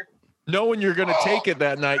 Sacco, like knowing you're gonna take it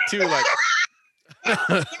that night too, like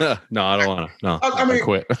no, I don't want to. No, I mean,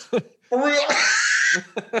 quit. For real.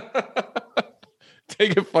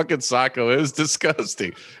 Take a fucking Sacco. It was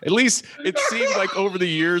disgusting. At least it seemed like over the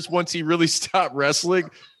years, once he really stopped wrestling,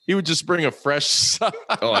 he would just bring a fresh sock.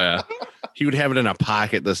 Oh yeah, he would have it in a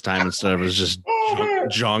pocket this time instead of it was just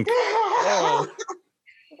junk.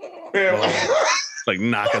 Like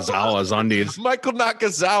Nakazawa's undies. Michael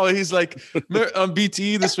Nakazawa, he's like on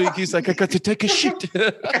BTE this week. He's like, I got to take a shit.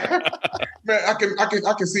 Man, I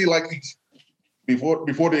can see like before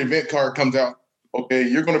the event card comes out. Okay,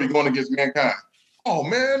 you're going to be going against Mankind. Oh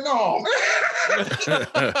man, no, man.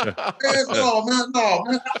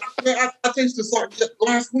 Man, I tasted this like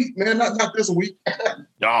last week, man. Not this week.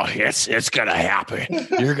 No, it's gonna happen.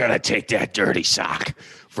 You're gonna take that dirty sock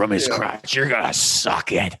from his crotch. You're gonna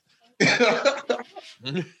suck it. Yeah,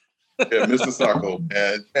 Mr. Sacco,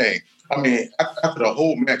 man. Dang. I mean, after the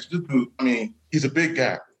whole match, this dude, I mean, he's a big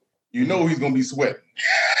guy. You know he's gonna be sweating.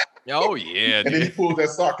 Oh yeah. And then he pulls that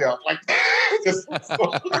sock out like man,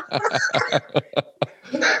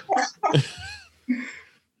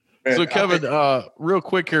 so Kevin, real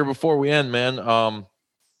quick here before we end, man.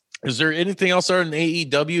 Is there anything else on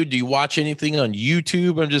AEW? Do you watch anything on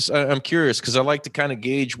YouTube? I'm curious because I like to kind of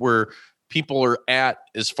gauge where people are at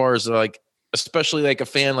as far as like, especially like a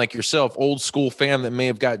fan like yourself, old school fan that may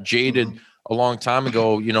have got jaded a long time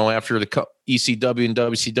ago, you know, after the ECW and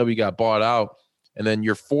WCW got bought out, and then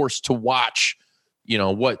you're forced to watch, you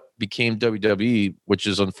know, what became WWE, which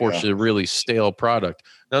is unfortunately a really stale product.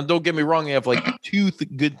 Now, don't get me wrong, they have like two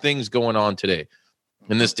good things going on today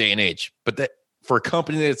in this day and age, but that for a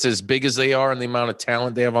company that's as big as they are and the amount of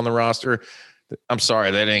talent they have on the roster, I'm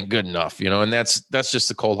sorry, that ain't good enough, you know, and that's just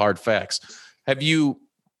the cold hard facts. Has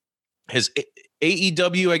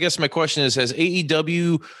AEW, I guess my question is, has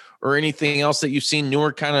AEW or anything else that you've seen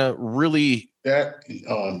newer kind of really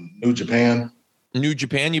New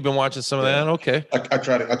Japan, you've been watching some of that? Okay. I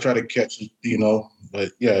try to catch it, you know,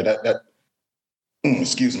 but yeah, that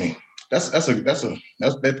excuse me. That's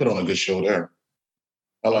they put on a good show there.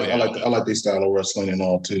 I like their style of wrestling and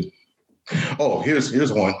all too. Oh,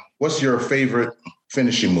 here's one. What's your favorite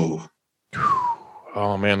finishing move?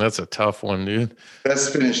 Oh man, that's a tough one, dude.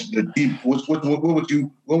 Best finish. What would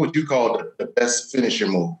you call the best finisher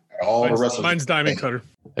move? All the wrestlers. Mine's Diamond Cutter.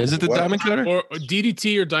 Is it the Diamond Cutter or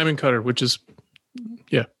DDT or Diamond Cutter? Which is,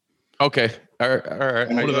 yeah. Okay. All right.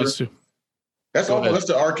 One of those two. That's the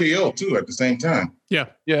RKO too at the same time. Yeah.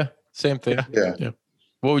 Same thing. Yeah.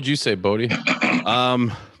 What would you say, Bodie?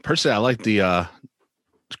 Personally, I like the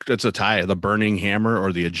it's a tie, the Burning Hammer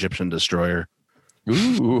or the Egyptian Destroyer.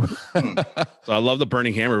 Ooh. So I love the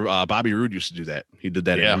Burning Hammer. Bobby Roode used to do that. He did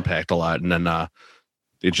that in Impact a lot. And then the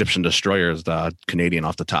Egyptian Destroyer is the Canadian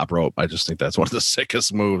off the top rope. I just think that's one of the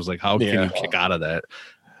sickest moves. Like, how can you kick out of that?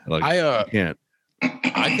 Like, I can't.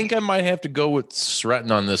 I think I might have to go with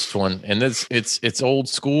Sretton on this one. And it's old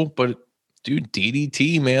school, but dude,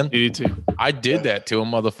 DDT, man. DDT. I did that to a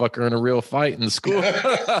motherfucker in a real fight in school. You're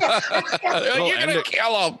gonna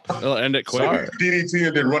kill him. It'll end it quick. DDT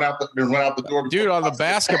and then run out the door. Dude, on the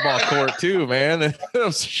basketball court too, man.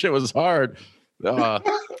 Shit was hard.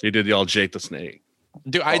 He did the old Jake the Snake.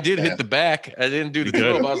 Dude, I did hit the back. I didn't do the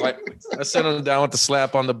throw. I was like, I sent him down with the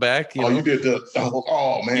slap on the back. You did the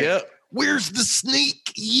man. Yeah. Where's the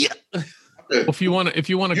snake? Yeah. Well, if you want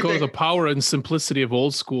to go to the power and simplicity of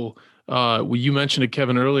old school, you mentioned it,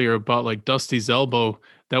 Kevin, earlier about like Dusty's elbow.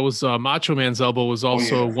 That was Macho Man's elbow was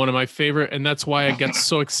also one of my favorite, and that's why I get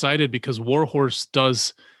so excited because Warhorse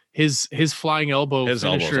does his flying elbow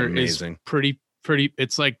finisher is pretty.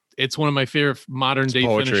 It's one of my favorite modern day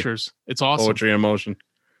finishers. It's awesome. Poetry in motion.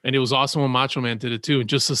 And it was awesome when Macho Man did it too.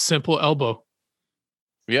 Just a simple elbow.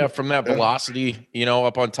 Yeah, from that velocity,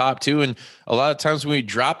 up on top too. And a lot of times when we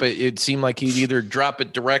drop it, it seemed like he'd either drop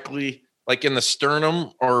it directly like in the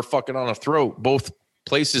sternum or fucking on a throat. Both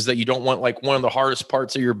places that you don't want, like one of the hardest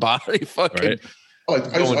parts of your body. Fucking. Right. I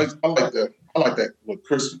like that with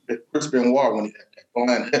Chris Benoit when he had that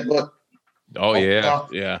blind headbutt. Oh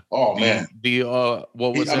yeah. Oh man.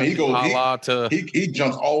 What was it? He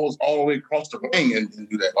jumps all the way across the ring and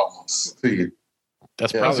do that almost.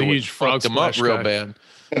 That's probably a huge frog him up real bad.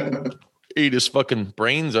 Eat his fucking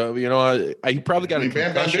brains up. He probably got a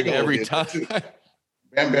concussion every time.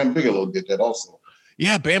 Bam Bam Bigelow did that also.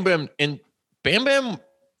 Yeah, Bam Bam.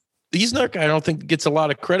 He's not. I don't think gets a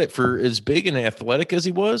lot of credit for as big and athletic as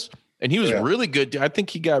he was, and he was really good. I think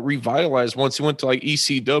he got revitalized once he went to like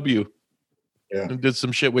ECW. Yeah, and did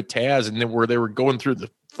some shit with Taz, and then where they were going through the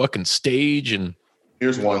fucking stage. And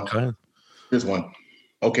here's one.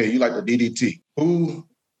 Okay, you like the DDT? Who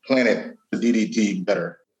planted the DDT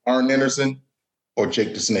better, Arn Anderson or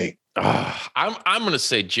Jake the Snake? I'm gonna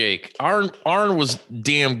say Jake. Arn was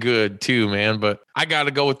damn good too, man. But I got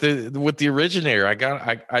to go with the originator. I got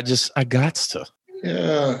to.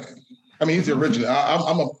 Yeah, I mean he's the originator.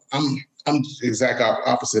 I'm the exact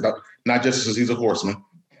opposite. Not just because he's a horseman.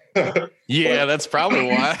 Yeah, that's probably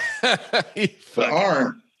why. But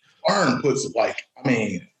Arn puts like, I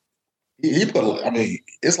mean, it's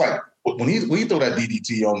like when you throw that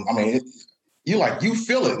DDT on. I mean, you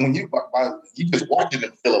feel it when you just watch it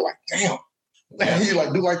and feel it like, damn. Man, he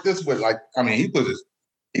like do like this with like, I mean, he put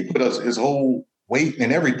his whole weight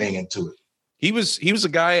and everything into it. He was a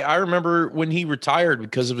guy. I remember when he retired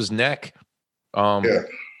because of his neck.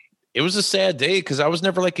 It was a sad day because I was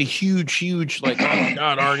never like a huge like, oh my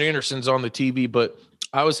God, Arn Anderson's on the TV, but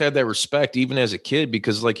I always had that respect even as a kid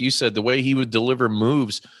because, like you said, the way he would deliver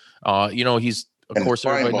moves, he's of course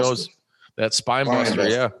everybody knows that spine buster,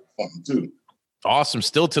 yeah, awesome.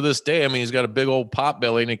 Still to this day, I mean, he's got a big old pop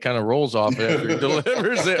belly and he kind of rolls off after he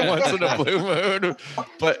delivers it once in a blue moon.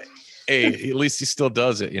 But hey, at least he still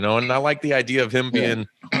does it, And I like the idea of him being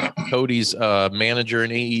Cody's manager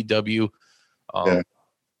in AEW.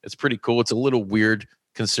 It's pretty cool. It's a little weird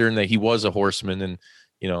considering that he was a horseman and,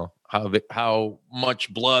 how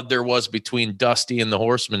much blood there was between Dusty and the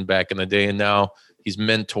Horseman back in the day. And now he's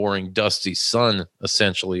mentoring Dusty's son,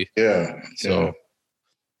 essentially. Yeah. So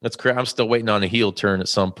that's crazy. I'm still waiting on a heel turn at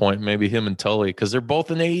some point. Maybe him and Tully, because they're both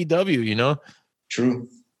in AEW, True.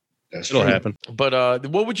 That'll happen. But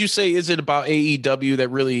what would you say is it about AEW that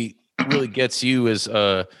really gets you as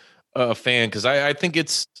a fan? Because I think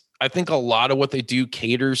a lot of what they do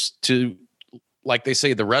caters to, like they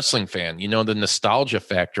say, the wrestling fan, the nostalgia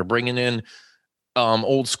factor, bringing in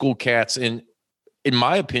old school cats and, in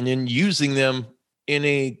my opinion, using them in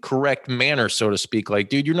a correct manner, so to speak. Like,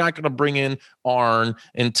 dude, you're not going to bring in Arn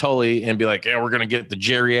and Tully and be like, yeah, we're going to get the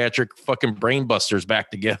geriatric fucking brain busters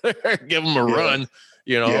back together, give them a run,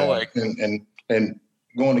 and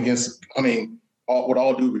going against, I mean, with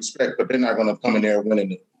all due respect, but they're not going to come in there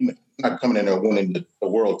winning the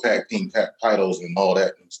world tag team titles and all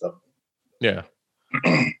that and stuff. Yeah.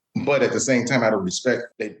 But at the same time, out of respect,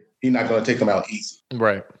 he's not going to take them out easy.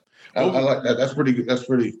 Right. I like that. That's pretty good. I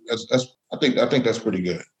think that's pretty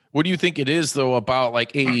good. What do you think it is though about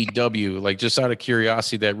like AEW? Like, just out of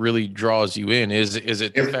curiosity, that really draws you in? Is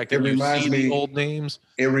it the fact that you see the old names?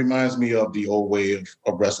 It reminds me of the old way of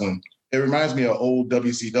wrestling. It reminds me of old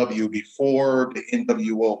WCW before the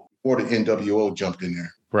NWO jumped in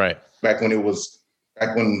there. Right. Back when the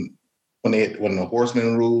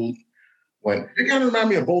Horsemen ruled. When it kind of remind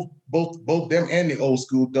me of both them and the old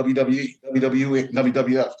school WWE,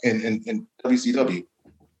 WWF, and WCW.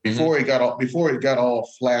 Before it got all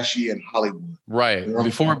flashy and Hollywood. Right.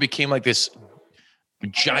 Before it became like this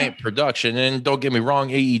giant production. And don't get me wrong,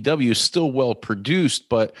 AEW is still well produced,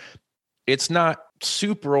 but it's not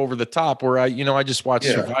super over the top. Where I just watched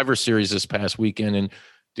Survivor Series this past weekend, and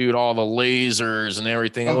dude, all the lasers and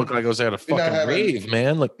everything, it looked like I was at a fucking rave,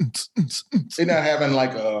 man. Like they're not having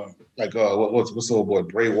what's the old boy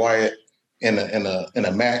Bray Wyatt in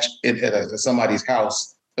a match at somebody's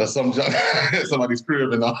house. Somebody's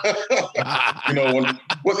crib and all. What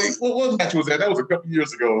match was that? That was a couple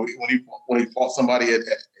years ago when he fought somebody. It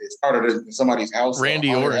started in somebody's house.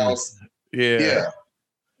 Randy Orton. Yeah.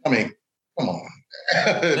 I mean, Come on.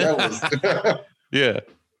 That was yeah.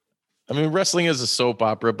 I mean, wrestling is a soap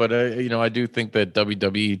opera, but I do think that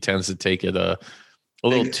WWE tends to take it a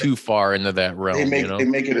little too far into that realm. They trying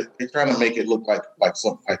to make it look like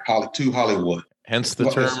something like too Hollywood. Hence the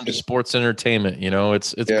term sports entertainment.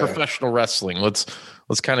 It's professional wrestling. Let's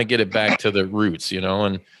kind of get it back to the roots.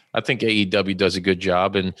 And I think AEW does a good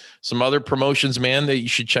job, and some other promotions, man, that you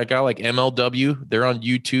should check out, like MLW. They're on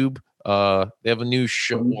YouTube. They have a new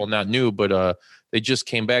show. Well, not new, but they just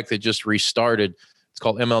came back. They just restarted. It's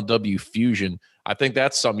called MLW Fusion. I think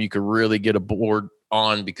that's something you could really get aboard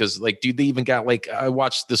on, because dude, they even got I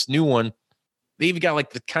watched this new one. They even got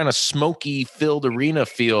the kind of smoky filled arena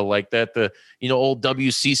feel like that, the old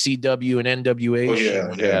WCCW and NWA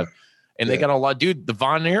would have. And they got a lot, dude. The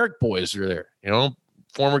Von Erich boys are there,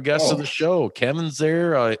 former guests of the show. Kevin's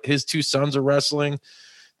there. His two sons are wrestling.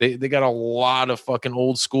 They got a lot of fucking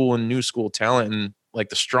old school and new school talent, and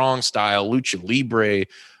the strong style, lucha libre,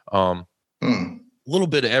 a little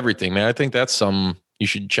bit of everything, man. I think that's some you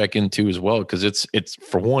should check into as well, because it's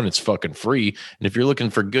for one, it's fucking free, and if you're looking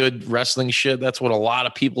for good wrestling shit, that's what a lot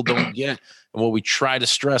of people don't get. And what we try to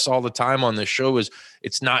stress all the time on this show is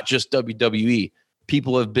it's not just WWE.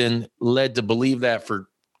 People have been led to believe that for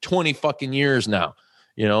 20 fucking years now,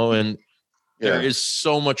 and there is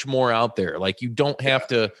so much more out there. You don't have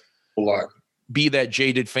to be that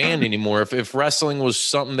jaded fan anymore. If wrestling was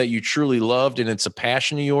something that you truly loved and it's a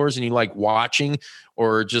passion of yours and you like watching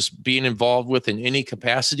or just being involved with in any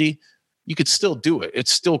capacity, you could still do it.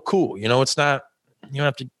 It's still cool. It's not, you don't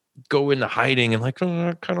have to go into hiding and I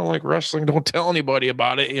kind of like wrestling. Don't tell anybody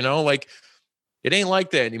about it. It ain't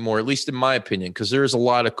like that anymore, at least in my opinion, because there's a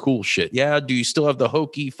lot of cool shit. Yeah. Do you still have the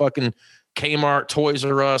hokey fucking Kmart, Toys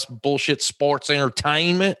R Us, bullshit sports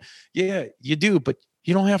entertainment? Yeah, you do, but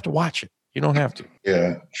you don't have to watch it. You don't have to.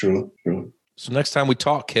 Yeah, true. So next time we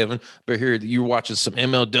talk, Kevin, but here you're watching some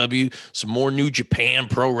MLW, some more New Japan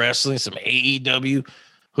Pro Wrestling, some AEW,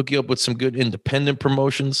 hook you up with some good independent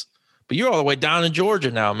promotions. But you're all the way down in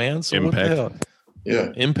Georgia now, man. So Impact. What the hell?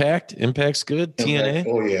 Yeah. Impact's good. Impact. TNA.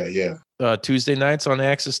 Oh yeah. Tuesday nights on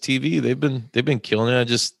Access TV. They've been killing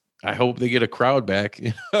it. I hope they get a crowd back.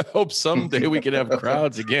 I hope someday we can have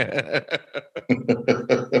crowds again.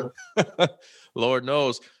 Lord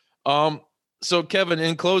knows. So Kevin,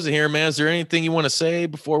 in closing here, man, is there anything you want to say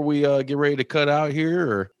before we get ready to cut out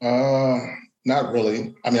here? Or not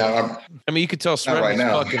really. I mean, you could tell Sredden's right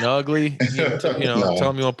now. Fucking ugly. No. Tell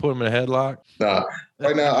him you want to put him in a headlock. Nah,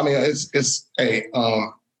 right now. I mean, it's hey,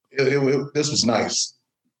 this was nice.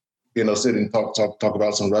 Sit and talk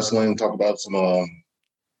about some wrestling, talk about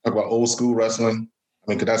old school wrestling. I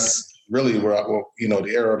mean, cause that's really where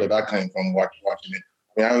the era that I came from watching it.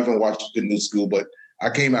 I mean, I even watched the new school, but I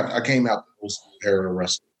came out the old school era of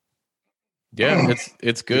wrestling. Yeah,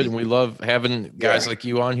 it's good, and we love having guys like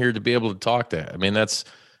you on here to be able to talk that. I mean, that's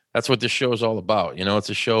what this show is all about. It's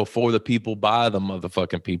a show for the people, by the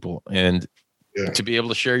motherfucking people, and to be able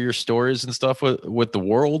to share your stories and stuff with the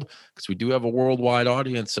world, because we do have a worldwide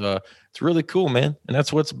audience. It's really cool, man, and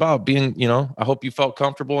that's what it's about. Being, I hope you felt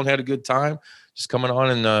comfortable and had a good time just coming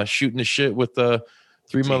on and shooting the shit with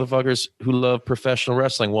three motherfuckers who love professional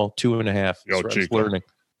wrestling. Well, 2.5. Yo, learning.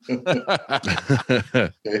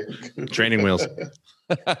 Training wheels.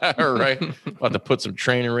 All right. About to put some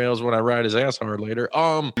training rails when I ride his ass hard later.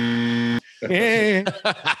 Well,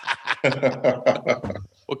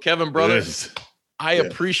 Kevin, brother, I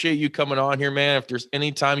appreciate you coming on here, man. If there's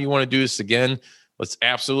any time you want to do this again, let's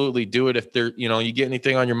absolutely do it. If there, you get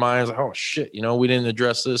anything on your mind, like, oh shit, we didn't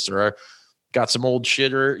address this, or got some old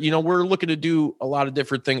shit, or, we're looking to do a lot of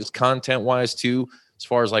different things content wise too, as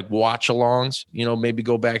far as like watch alongs, maybe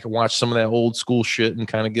go back and watch some of that old school shit and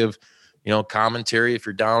kind of give, commentary if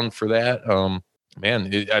you're down for that.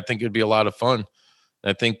 Man, I think it'd be a lot of fun.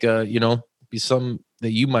 I think, be some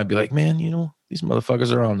that you might be like, man, these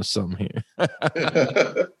motherfuckers are on to something here.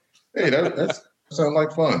 Hey, that sounds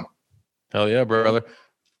like fun. Hell yeah, brother.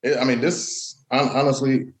 I mean,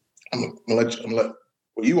 honestly, I'm gonna let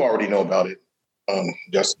well, you already know about it,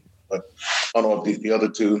 Justin, but I don't know if the other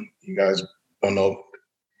two, you guys don't know.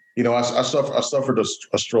 I suffered a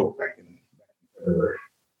stroke back in February.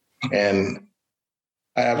 And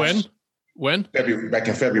I have when? Back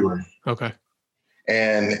in February. Okay.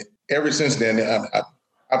 And ever since then,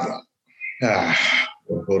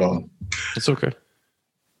 hold on. It's okay.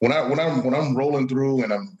 When I'm rolling through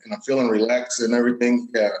and I'm feeling relaxed and everything,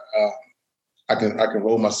 I can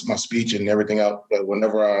roll my speech and everything out. But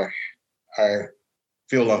whenever I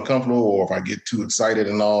feel uncomfortable or if I get too excited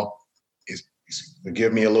and all,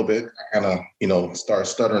 forgive me a little bit. I kind of, start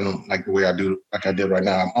stuttering like the way I do, like I did right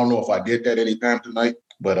now. I don't know if I did that any time tonight,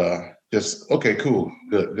 but just okay, cool,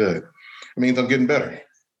 good. It means I'm getting better.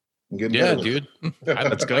 Yeah, dude.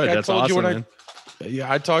 That's good. Like that's awesome, man.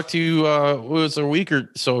 I talked to you it was a week or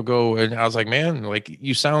so ago, and I was like, man, like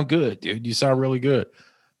you sound good, dude. You sound really good.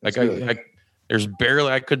 Like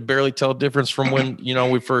I could barely tell a difference from when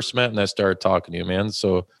we first met and I started talking to you, man.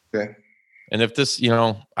 So okay. And if this,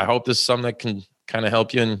 I hope this is something that can kind of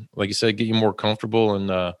help you and, like you said, get you more comfortable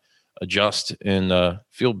and adjust and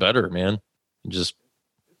feel better, man. And just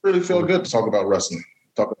really feel good to talk about wrestling,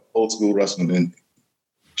 talk about old school wrestling and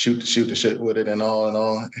shoot the shit with it and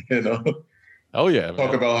all, Oh yeah.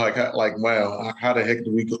 Talk about wow, how the heck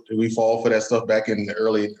did we fall for that stuff back in the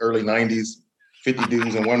early 90s? 50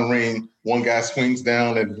 dudes in one ring, one guy swings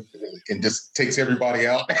down and just takes everybody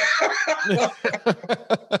out.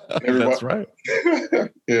 That's right.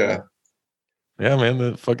 Yeah. Yeah, man,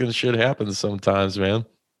 the fucking shit happens sometimes, man.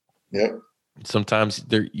 Yep. Sometimes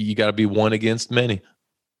you got to be one against many.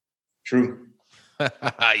 True.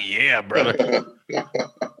 Yeah, brother.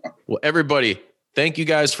 Well, everybody, thank you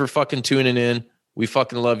guys for fucking tuning in. We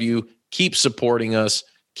fucking love you. Keep supporting us.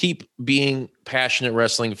 Keep being passionate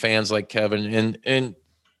wrestling fans like Kevin. And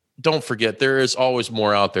don't forget, there is always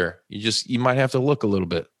more out there. You might have to look a little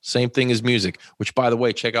bit. Same thing as music, which, by the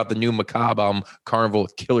way, check out the new Macabre album, Carnival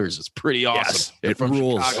with Killers. It's pretty awesome. Yes, it from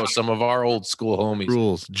rules. Chicago, some of our old school homies.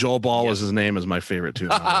 Rules. Joe Ball was his name, is my favorite too.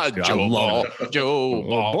 Joe Ball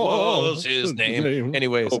was his name.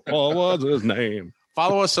 Anyways. Joe Ball was his name.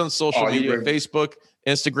 Follow us on social media, Facebook,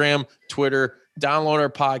 Instagram, Twitter. Download our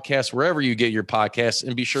podcast wherever you get your podcasts,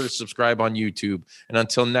 and be sure to subscribe on YouTube. And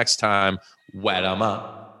until next time, wet 'em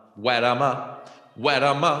up, wet 'em up, wet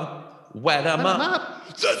 'em up, wet 'em up.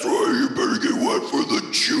 That's right, you better get wet for the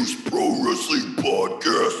Juice Pro Wrestling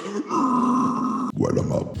Podcast. Wet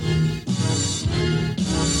 'em up.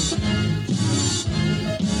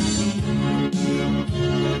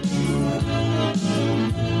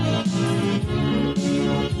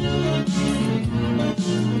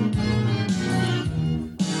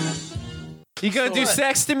 You gonna do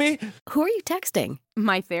sex to me? Who are you texting?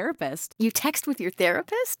 My therapist. You text with your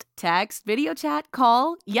therapist? Text, video chat,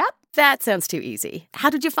 call. Yep. That sounds too easy.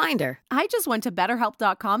 How did you find her? I just went to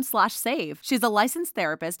betterhelp.com/save. She's a licensed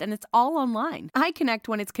therapist and it's all online. I connect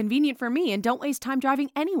when it's convenient for me and don't waste time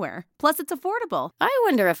driving anywhere. Plus, it's affordable. I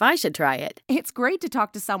wonder if I should try it. It's great to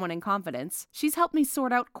talk to someone in confidence. She's helped me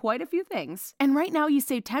sort out quite a few things. And right now you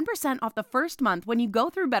save 10% off the first month when you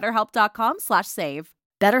go through betterhelp.com/save.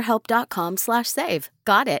 BetterHelp.com/save.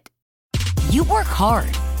 Got it. You work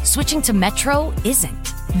hard. Switching to Metro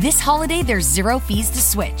isn't. This holiday, there's 0 fees to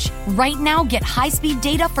switch. Right now, get high-speed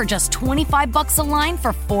data for just $25 a line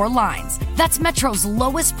for 4 lines. That's Metro's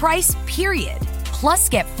lowest price, period. Plus,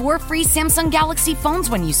 get 4 free Samsung Galaxy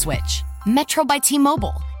phones when you switch. Metro by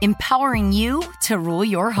T-Mobile, empowering you to rule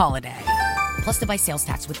your holiday. Plus device sales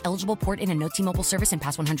tax with eligible port in and no T-Mobile service in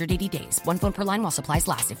past 180 days. 1 phone per line while supplies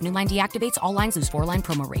last. If new line deactivates, all lines lose 4-line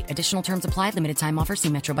promo rate. Additional terms apply. Limited time offer. See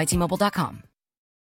metrobytmobile.com.